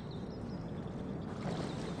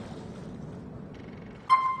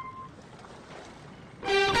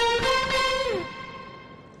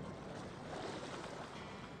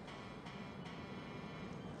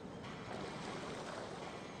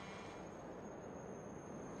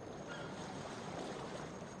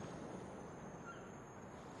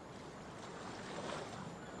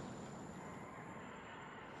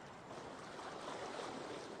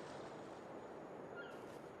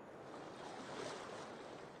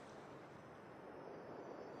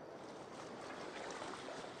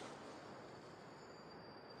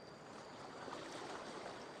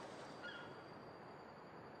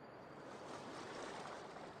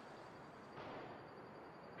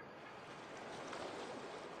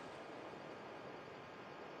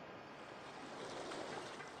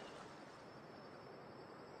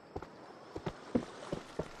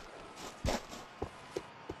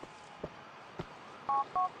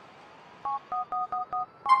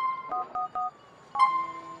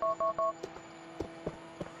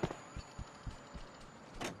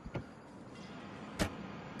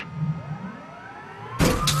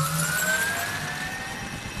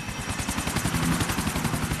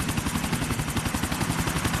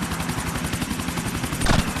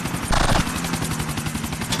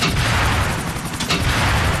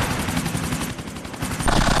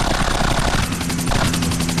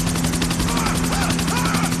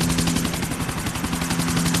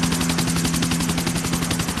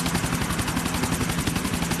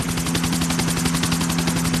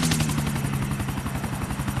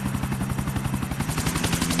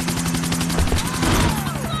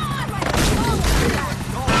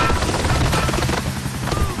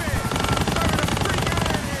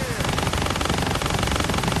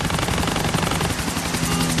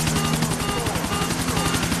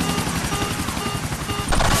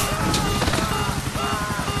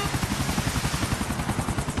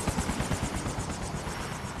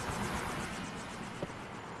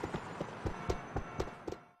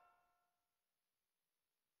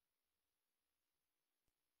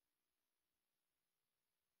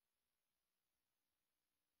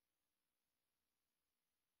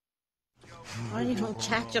 Ay,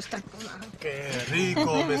 muchachos, tan... Qué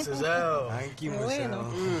rico, Mrs. L. Thank you, Qué Mrs.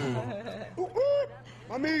 bueno.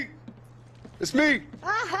 Mami, it's me.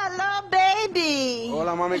 Ah, hello, baby.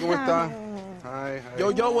 Hola, mami, ¿cómo está? Hi, hi.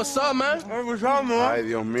 Yo, what's up, man? Hey, what's up, man? Ay,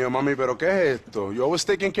 Dios mío, mami, pero ¿qué es esto? You always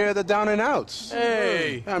taking care of the down and outs.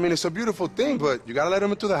 Hey. I mean, it's a beautiful thing, but you gotta let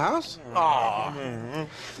them into the house? Aw.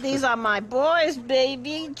 These are my boys,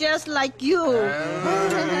 baby, just like you.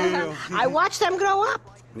 I watched them grow up.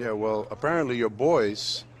 Yeah, well, apparently your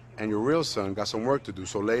boys and your real son got some work to do.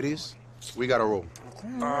 So, ladies, we gotta roll.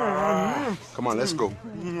 Come on, let's go.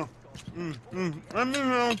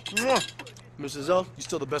 Mrs. L, you're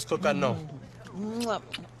still the best cook I know. Vamos,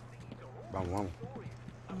 vamos.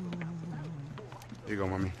 Here you go,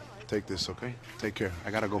 mommy. Take this, okay? Take care.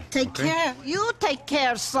 I gotta go. Take care. You take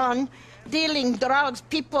care, son. Dealing drugs,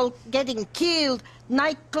 people getting killed,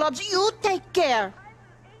 nightclubs. You take care.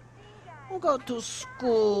 Go to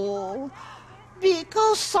school.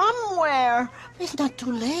 Go somewhere. It's not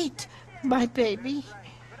too late, my baby.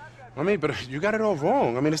 Mommy, but you got it all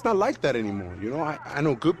wrong. I mean, it's not like that anymore. You know, I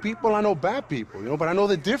know good people, I know bad people, you know, but I know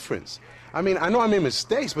the difference. I mean, I know I made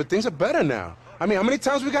mistakes, but things are better now. I mean, how many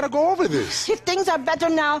times we gotta go over this? If things are better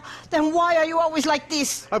now, then why are you always like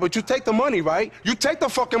this? Right, but you take the money, right? You take the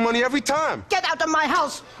fucking money every time. Get out of my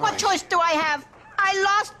house. What choice do I have? I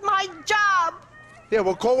lost my job. Yeah,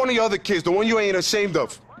 well, call one of your other kids, the one you ain't ashamed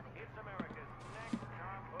of.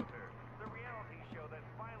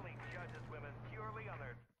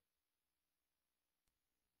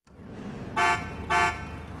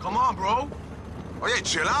 Come on, bro. Oh, yeah,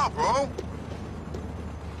 chill out, bro.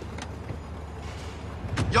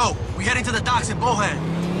 Yo, we heading to the docks in Bohan.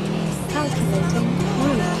 Calculating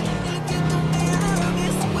route.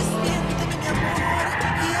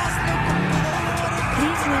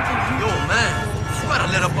 Please make a Yo, man, you gotta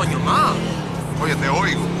let up on your mom. Oye, te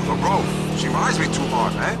oigo. But, bro, she rides me too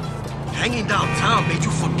hard, man. Hanging downtown made you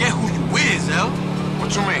forget who you is, L.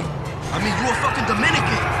 What you mean? I mean, you a fucking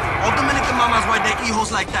Dominican. All Dominican mamas ride their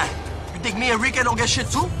hijos like that. You think me and Enrique don't get shit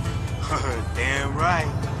too? Damn right.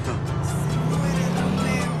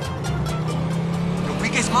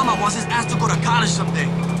 Enrique's mama wants his ass to go to college someday.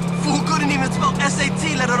 Fool couldn't even spell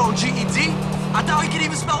SAT, let alone GED. I doubt he could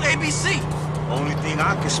even spell ABC. Only thing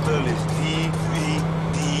I can spell is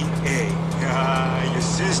D-V-D-A. Your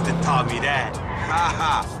sister taught me that. Ha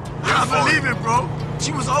ha. I believe it, bro.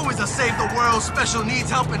 She was always a save the world, special needs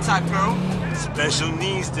helping type girl. Special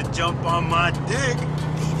needs to jump on my dick.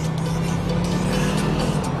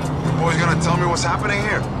 Your boy's gonna tell me what's happening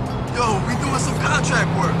here? Yo, we doing some contract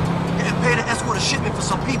work. Getting paid to escort a shipment for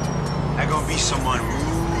some people. That gonna be some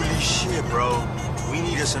unruly shit, bro. We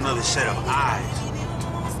need us another set of eyes.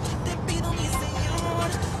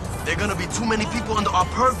 There are gonna be too many people under our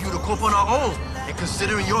purview to cope on our own. And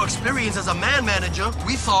considering your experience as a man manager,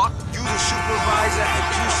 we thought... You the supervisor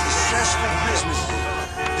at two successful businesses.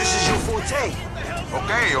 This is your forte.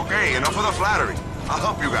 Okay, enough of the flattery. I'll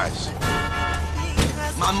help you guys.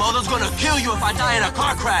 My mother's gonna kill you if I die in a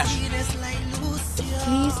car crash.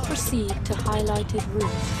 Please proceed to highlighted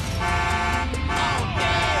route.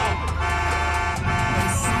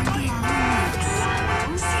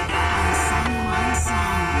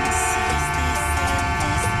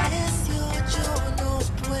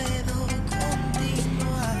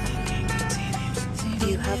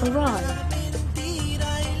 You have arrived.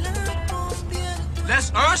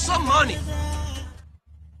 Let's earn some money.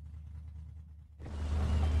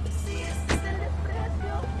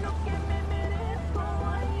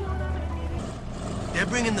 They're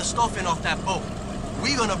bringing the stuff in off that boat.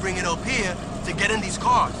 We're gonna bring it up here to get in these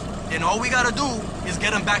cars. Then all we gotta do is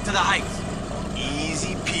get them back to the heights.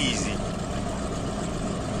 Easy peasy.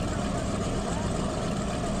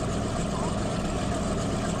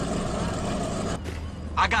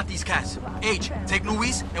 I got these cats. H, take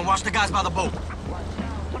Luis and watch the guys by the boat.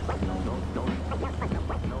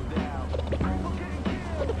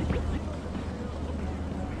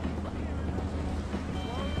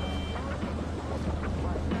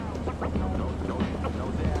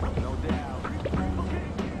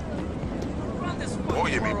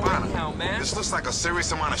 Oye, mi pana. This looks like a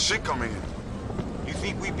serious amount of shit coming in. You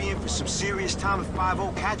think we be in for some serious time if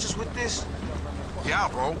 5-0 catch us with this? Yeah,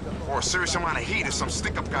 bro. Or a serious amount of heat if some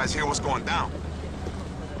stick-up guys hear what's going down.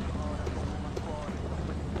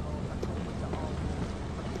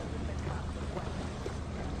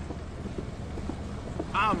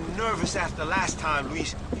 I'm nervous after last time,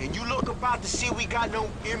 Luis. And you look about to see we got no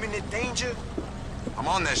imminent danger? I'm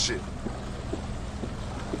on that shit.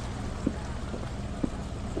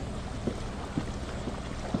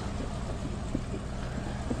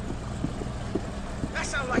 That's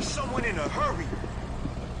sound like someone in a hurry.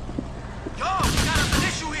 Yo, we got an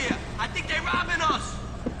issue here. I think they're robbing us.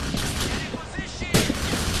 Get in position.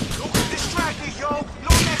 Don't get distracted, yo.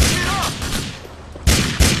 Load that shit up.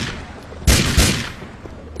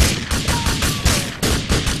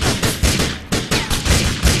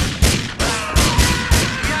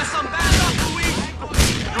 We have some bad luck, Luis.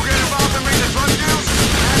 You get involved in making drug deals?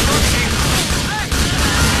 Bad luck ain't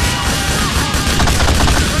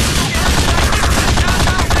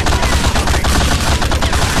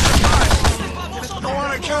don't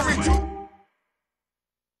wanna kill me too.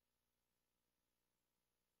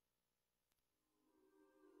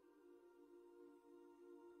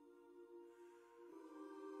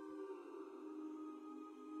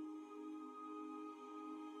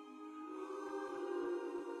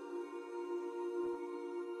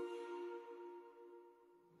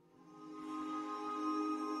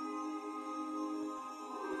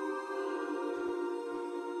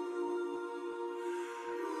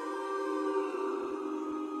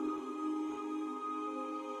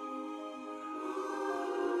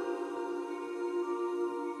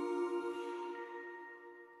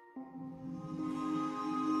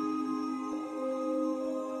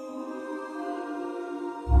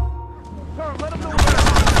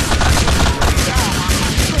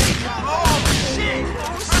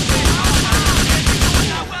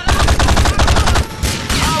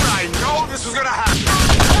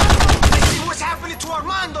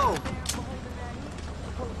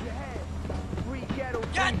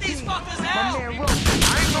 Get these fuckers out! I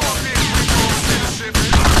ain't know I'm being shit,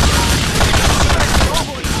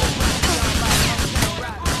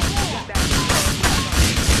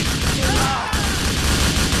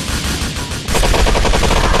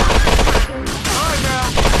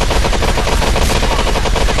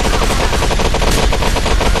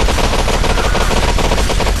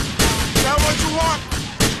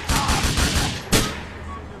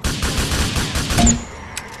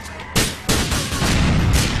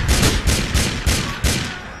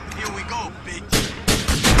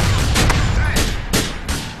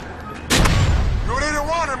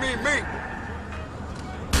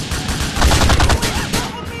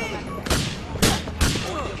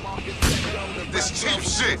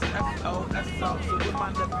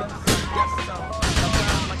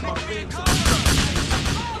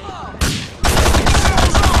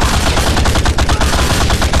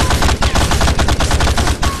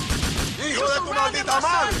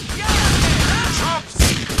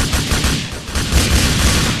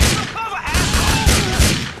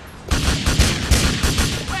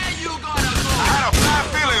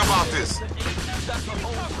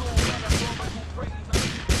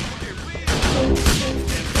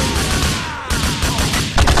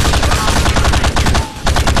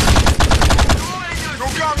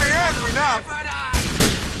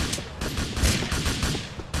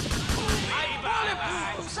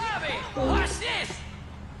 Watch this!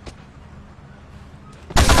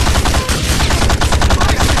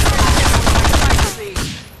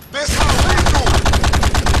 This how we do it!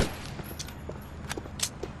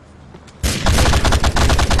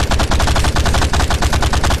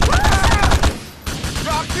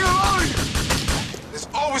 I'll kill all of you! There's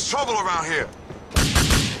always trouble around here.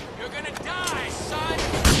 You're gonna die, son!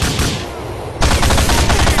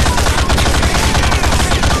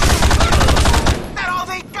 That all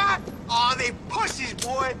they got? Aw, they pussies,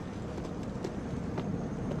 boy!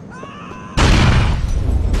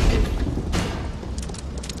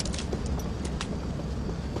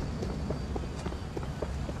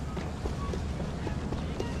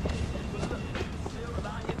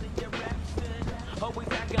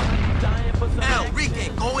 Enrique,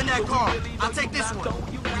 go in that car. I'll take this one.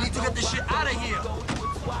 We need to get this shit out of here.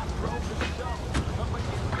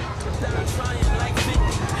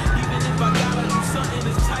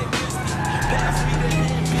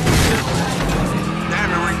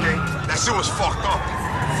 Damn, Enrique, that shit was fucked up.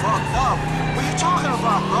 Fucked up? What are you talking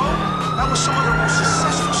about, bro? That was some of the most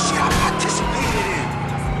successful shit I participated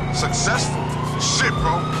in. Successful? Shit,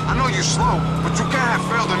 bro. I know you're slow, but you can't have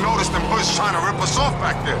failed to notice them boys trying to rip us off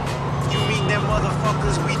back there. You mean them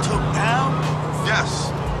motherfuckers we took down?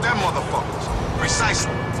 Yes, them motherfuckers.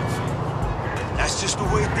 Precisely. That's just the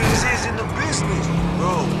way things is in the business.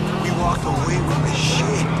 Bro, we walked away with the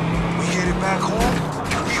shit. We get it back home,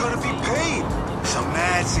 we gonna be paid. It's a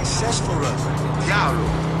mad success for us. Diablo,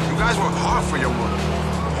 you guys work hard for your money.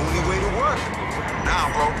 Only way to work.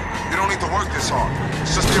 Nah, bro, you don't need to work this hard.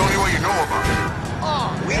 It's just the only way you know about it.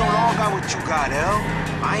 We don't all got what you got, El.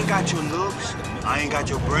 I ain't got your looks. I ain't got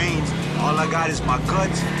your brains. All I got is my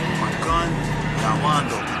guts, my gun, and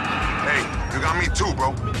Armando. Hey, you got me too,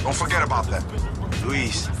 bro. Don't forget about that.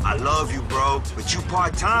 Luis, I love you, bro, but you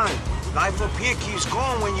part-time. Life up here keeps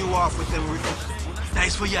going when you off with them.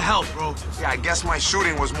 Thanks for your help, bro. Yeah, I guess my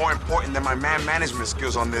shooting was more important than my man management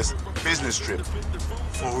skills on this business trip.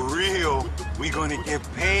 For real, we gonna get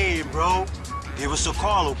paid, bro. Give us a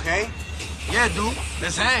call, okay? Yeah, dude.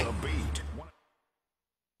 Let's hang.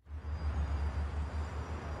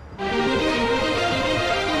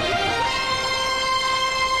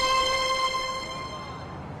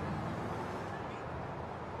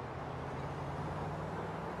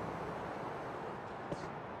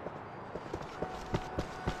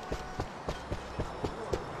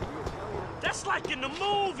 That's like in the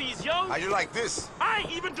movies, yo! How you like this? I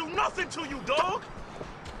ain't even do nothing to you, dog!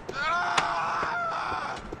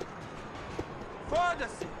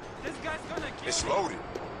 This guy's gonna kill It's loaded.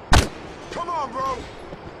 Come on, bro.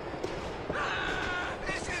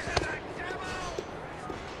 This isn't a demo!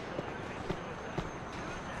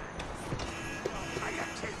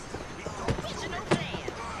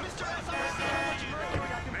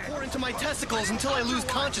 Pour into my testicles until I lose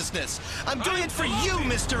consciousness. I'm doing it for you,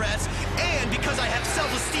 Mr. S, and because I have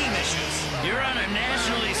self-esteem issues. You're on a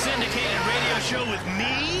nationally syndicated radio show with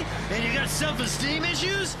me, and you got self-esteem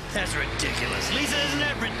issues? That's ridiculous. Lisa, isn't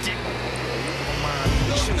that ridiculous?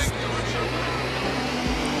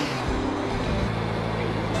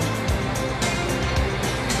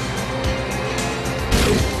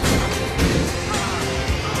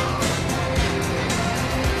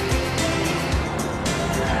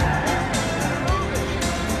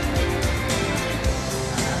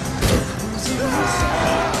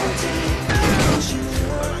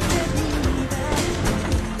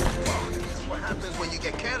 What happens when you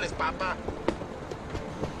get careless, Papa?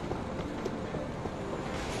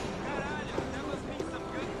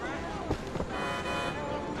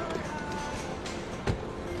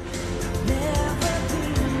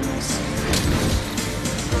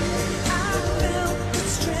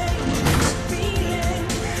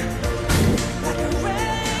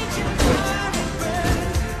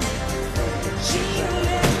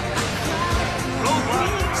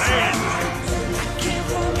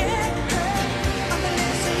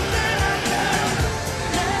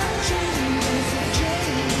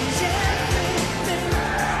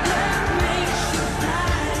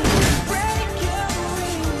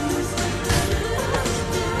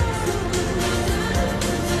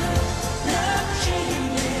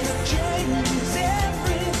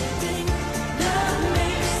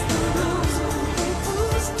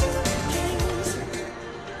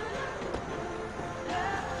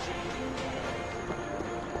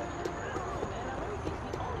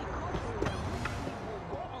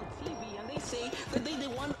 That they the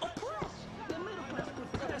one oppressed. The middle class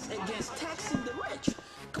protest against taxing the rich.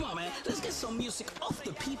 Come on, man. Let's get some music off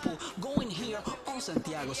the people going here on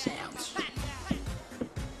Santiago Sounds.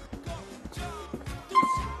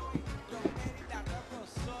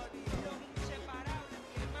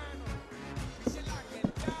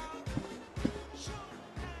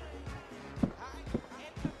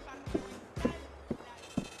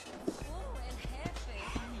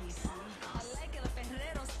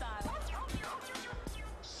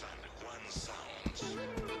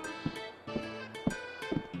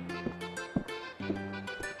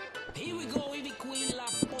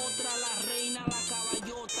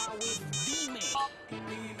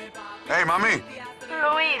 Hey, mami.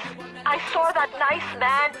 Luis, I saw that nice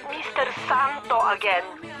man, Mr. Santo, again.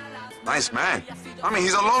 Nice man. I mean,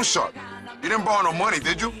 he's a loan shark. You didn't borrow no money,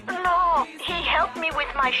 did you? No, he helped me with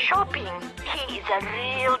my shopping. He is a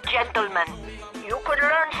real gentleman. You could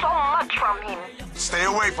learn so much from him. Stay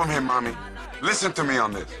away from him, mami. Listen to me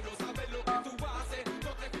on this.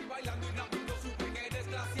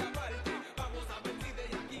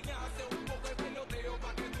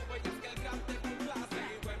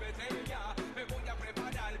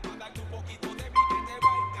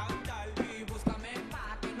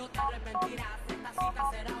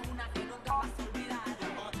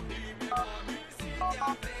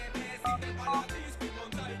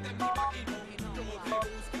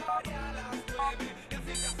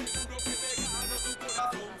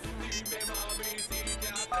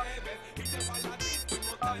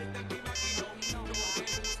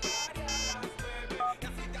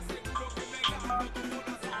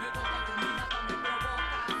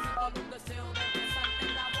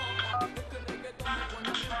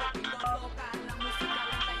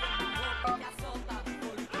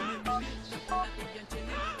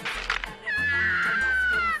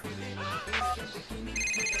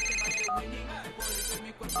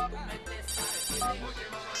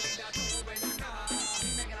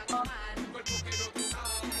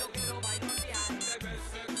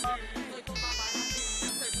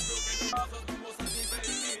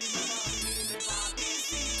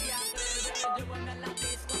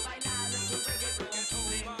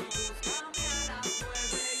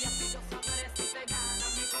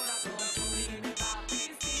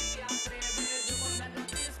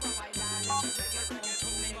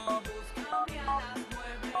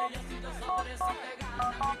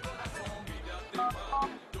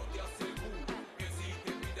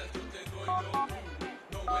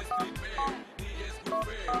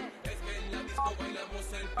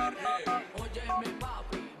 Óyeme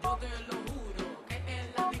papi, yo te lo juro que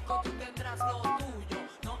en la disco tú tendrás lo tuyo.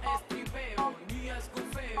 No es tripeo ni es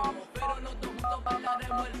gufeo, pero los dos juntos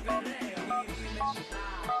bailaremos el perreo.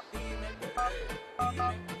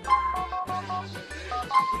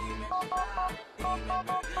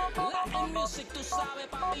 Latin music, tú sabes,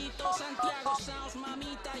 papito. Santiago sounds,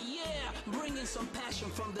 mamita, yeah. Bringing some passion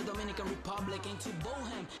from the Dominican Republic into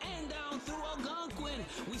Bohem and down through Algonquin.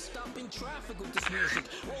 We stop in traffic with this music.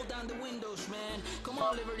 Roll down the windows, man. Come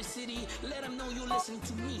on, Liberty City. Let them know you listen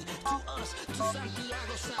to me, to us, to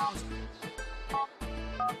Santiago sounds.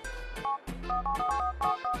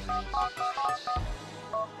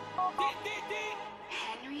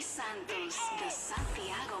 Henry Santos, the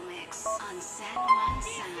Santiago mix on San Juan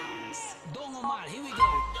Sounds. Don Omar, here we go.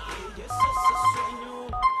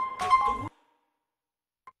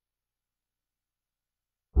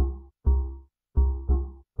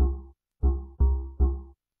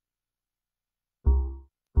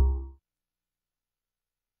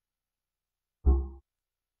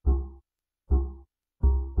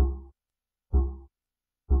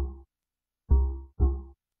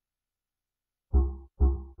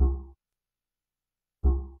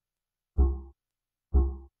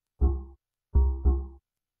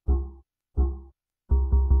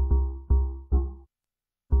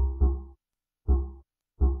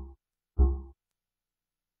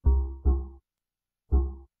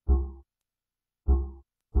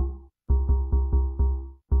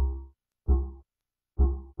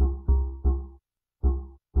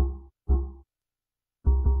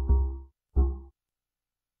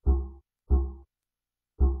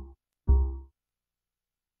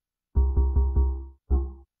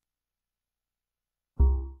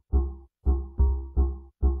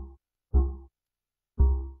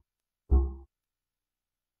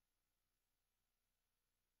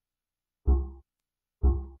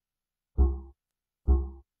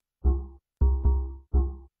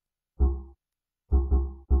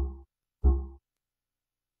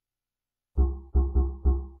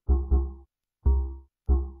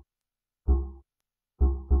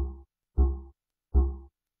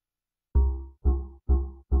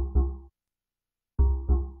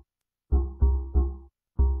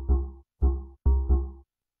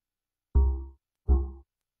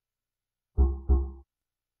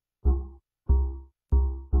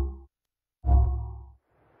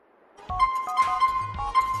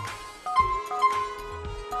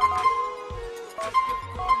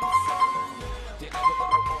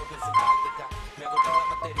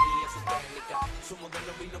 Su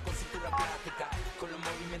modelo vino con cintura plástica, con los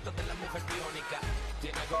movimientos de la mujer biónica.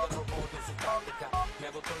 Tiene algo de robot en su táctica, me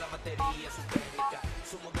agotó la batería, su técnica.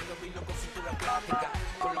 Su modelo vino con cintura plástica,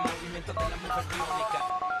 con los movimientos de la mujer biónica.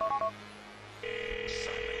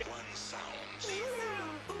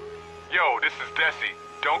 Yo, this is Desi.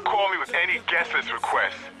 Don't call me with any guest list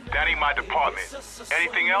requests. That ain't my department.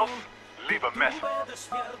 Anything else? Leave a message.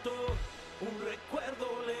 Un recuerdo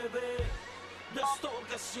leve de esto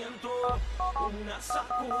que siento, una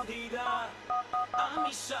sacudida a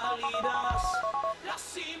mis salidas, la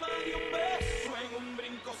cima de un beso en un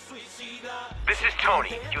brinco suicida. This is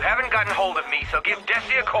Tony. You haven't gotten hold of me, so give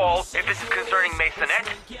Desi a call if this is concerning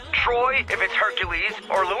Masonette, Troy if it's Hercules,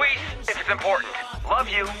 or Luis if it's important. Love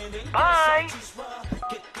you. Bye!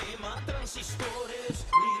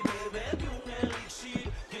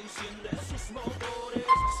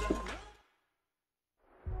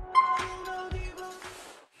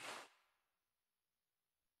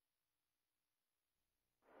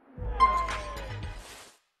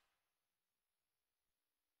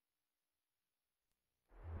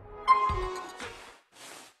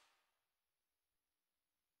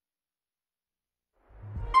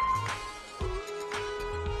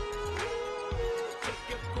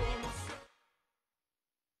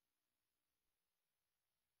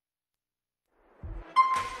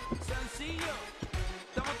 Sencillo,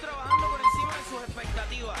 estamos trabajando por encima de sus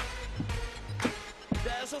expectativas.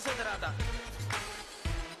 De eso se trata.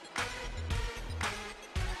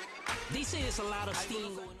 Dice es a lot of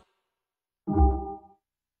steam going on.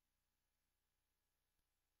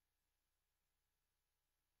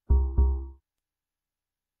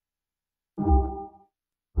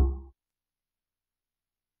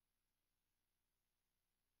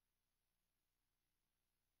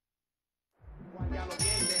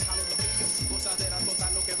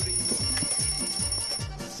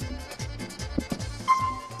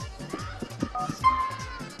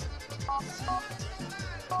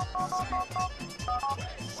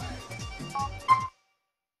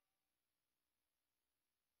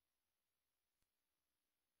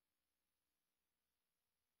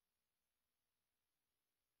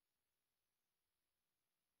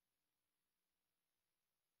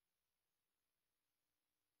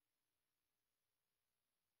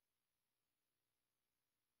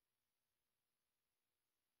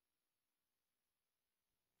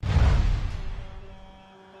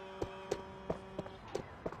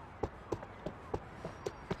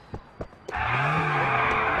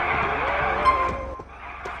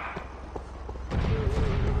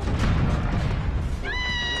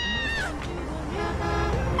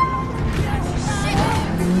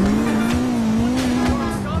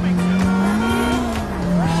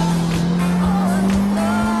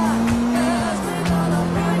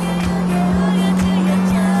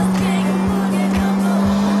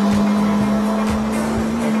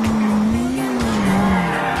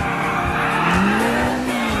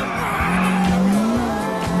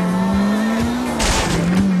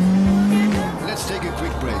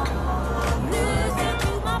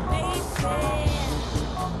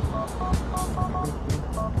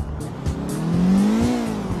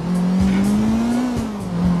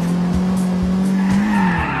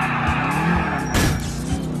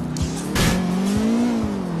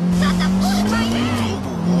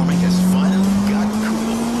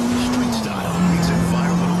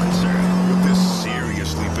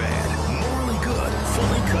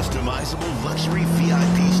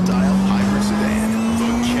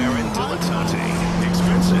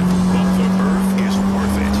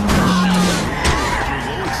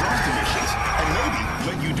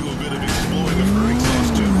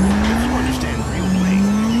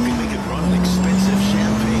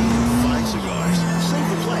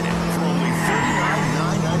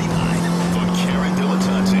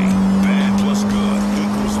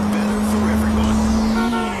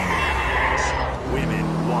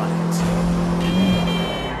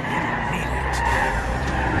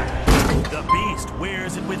 taste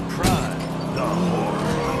wears it with pride. The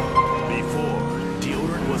horror. Before,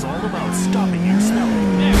 deodorant was all about stopping you smelling.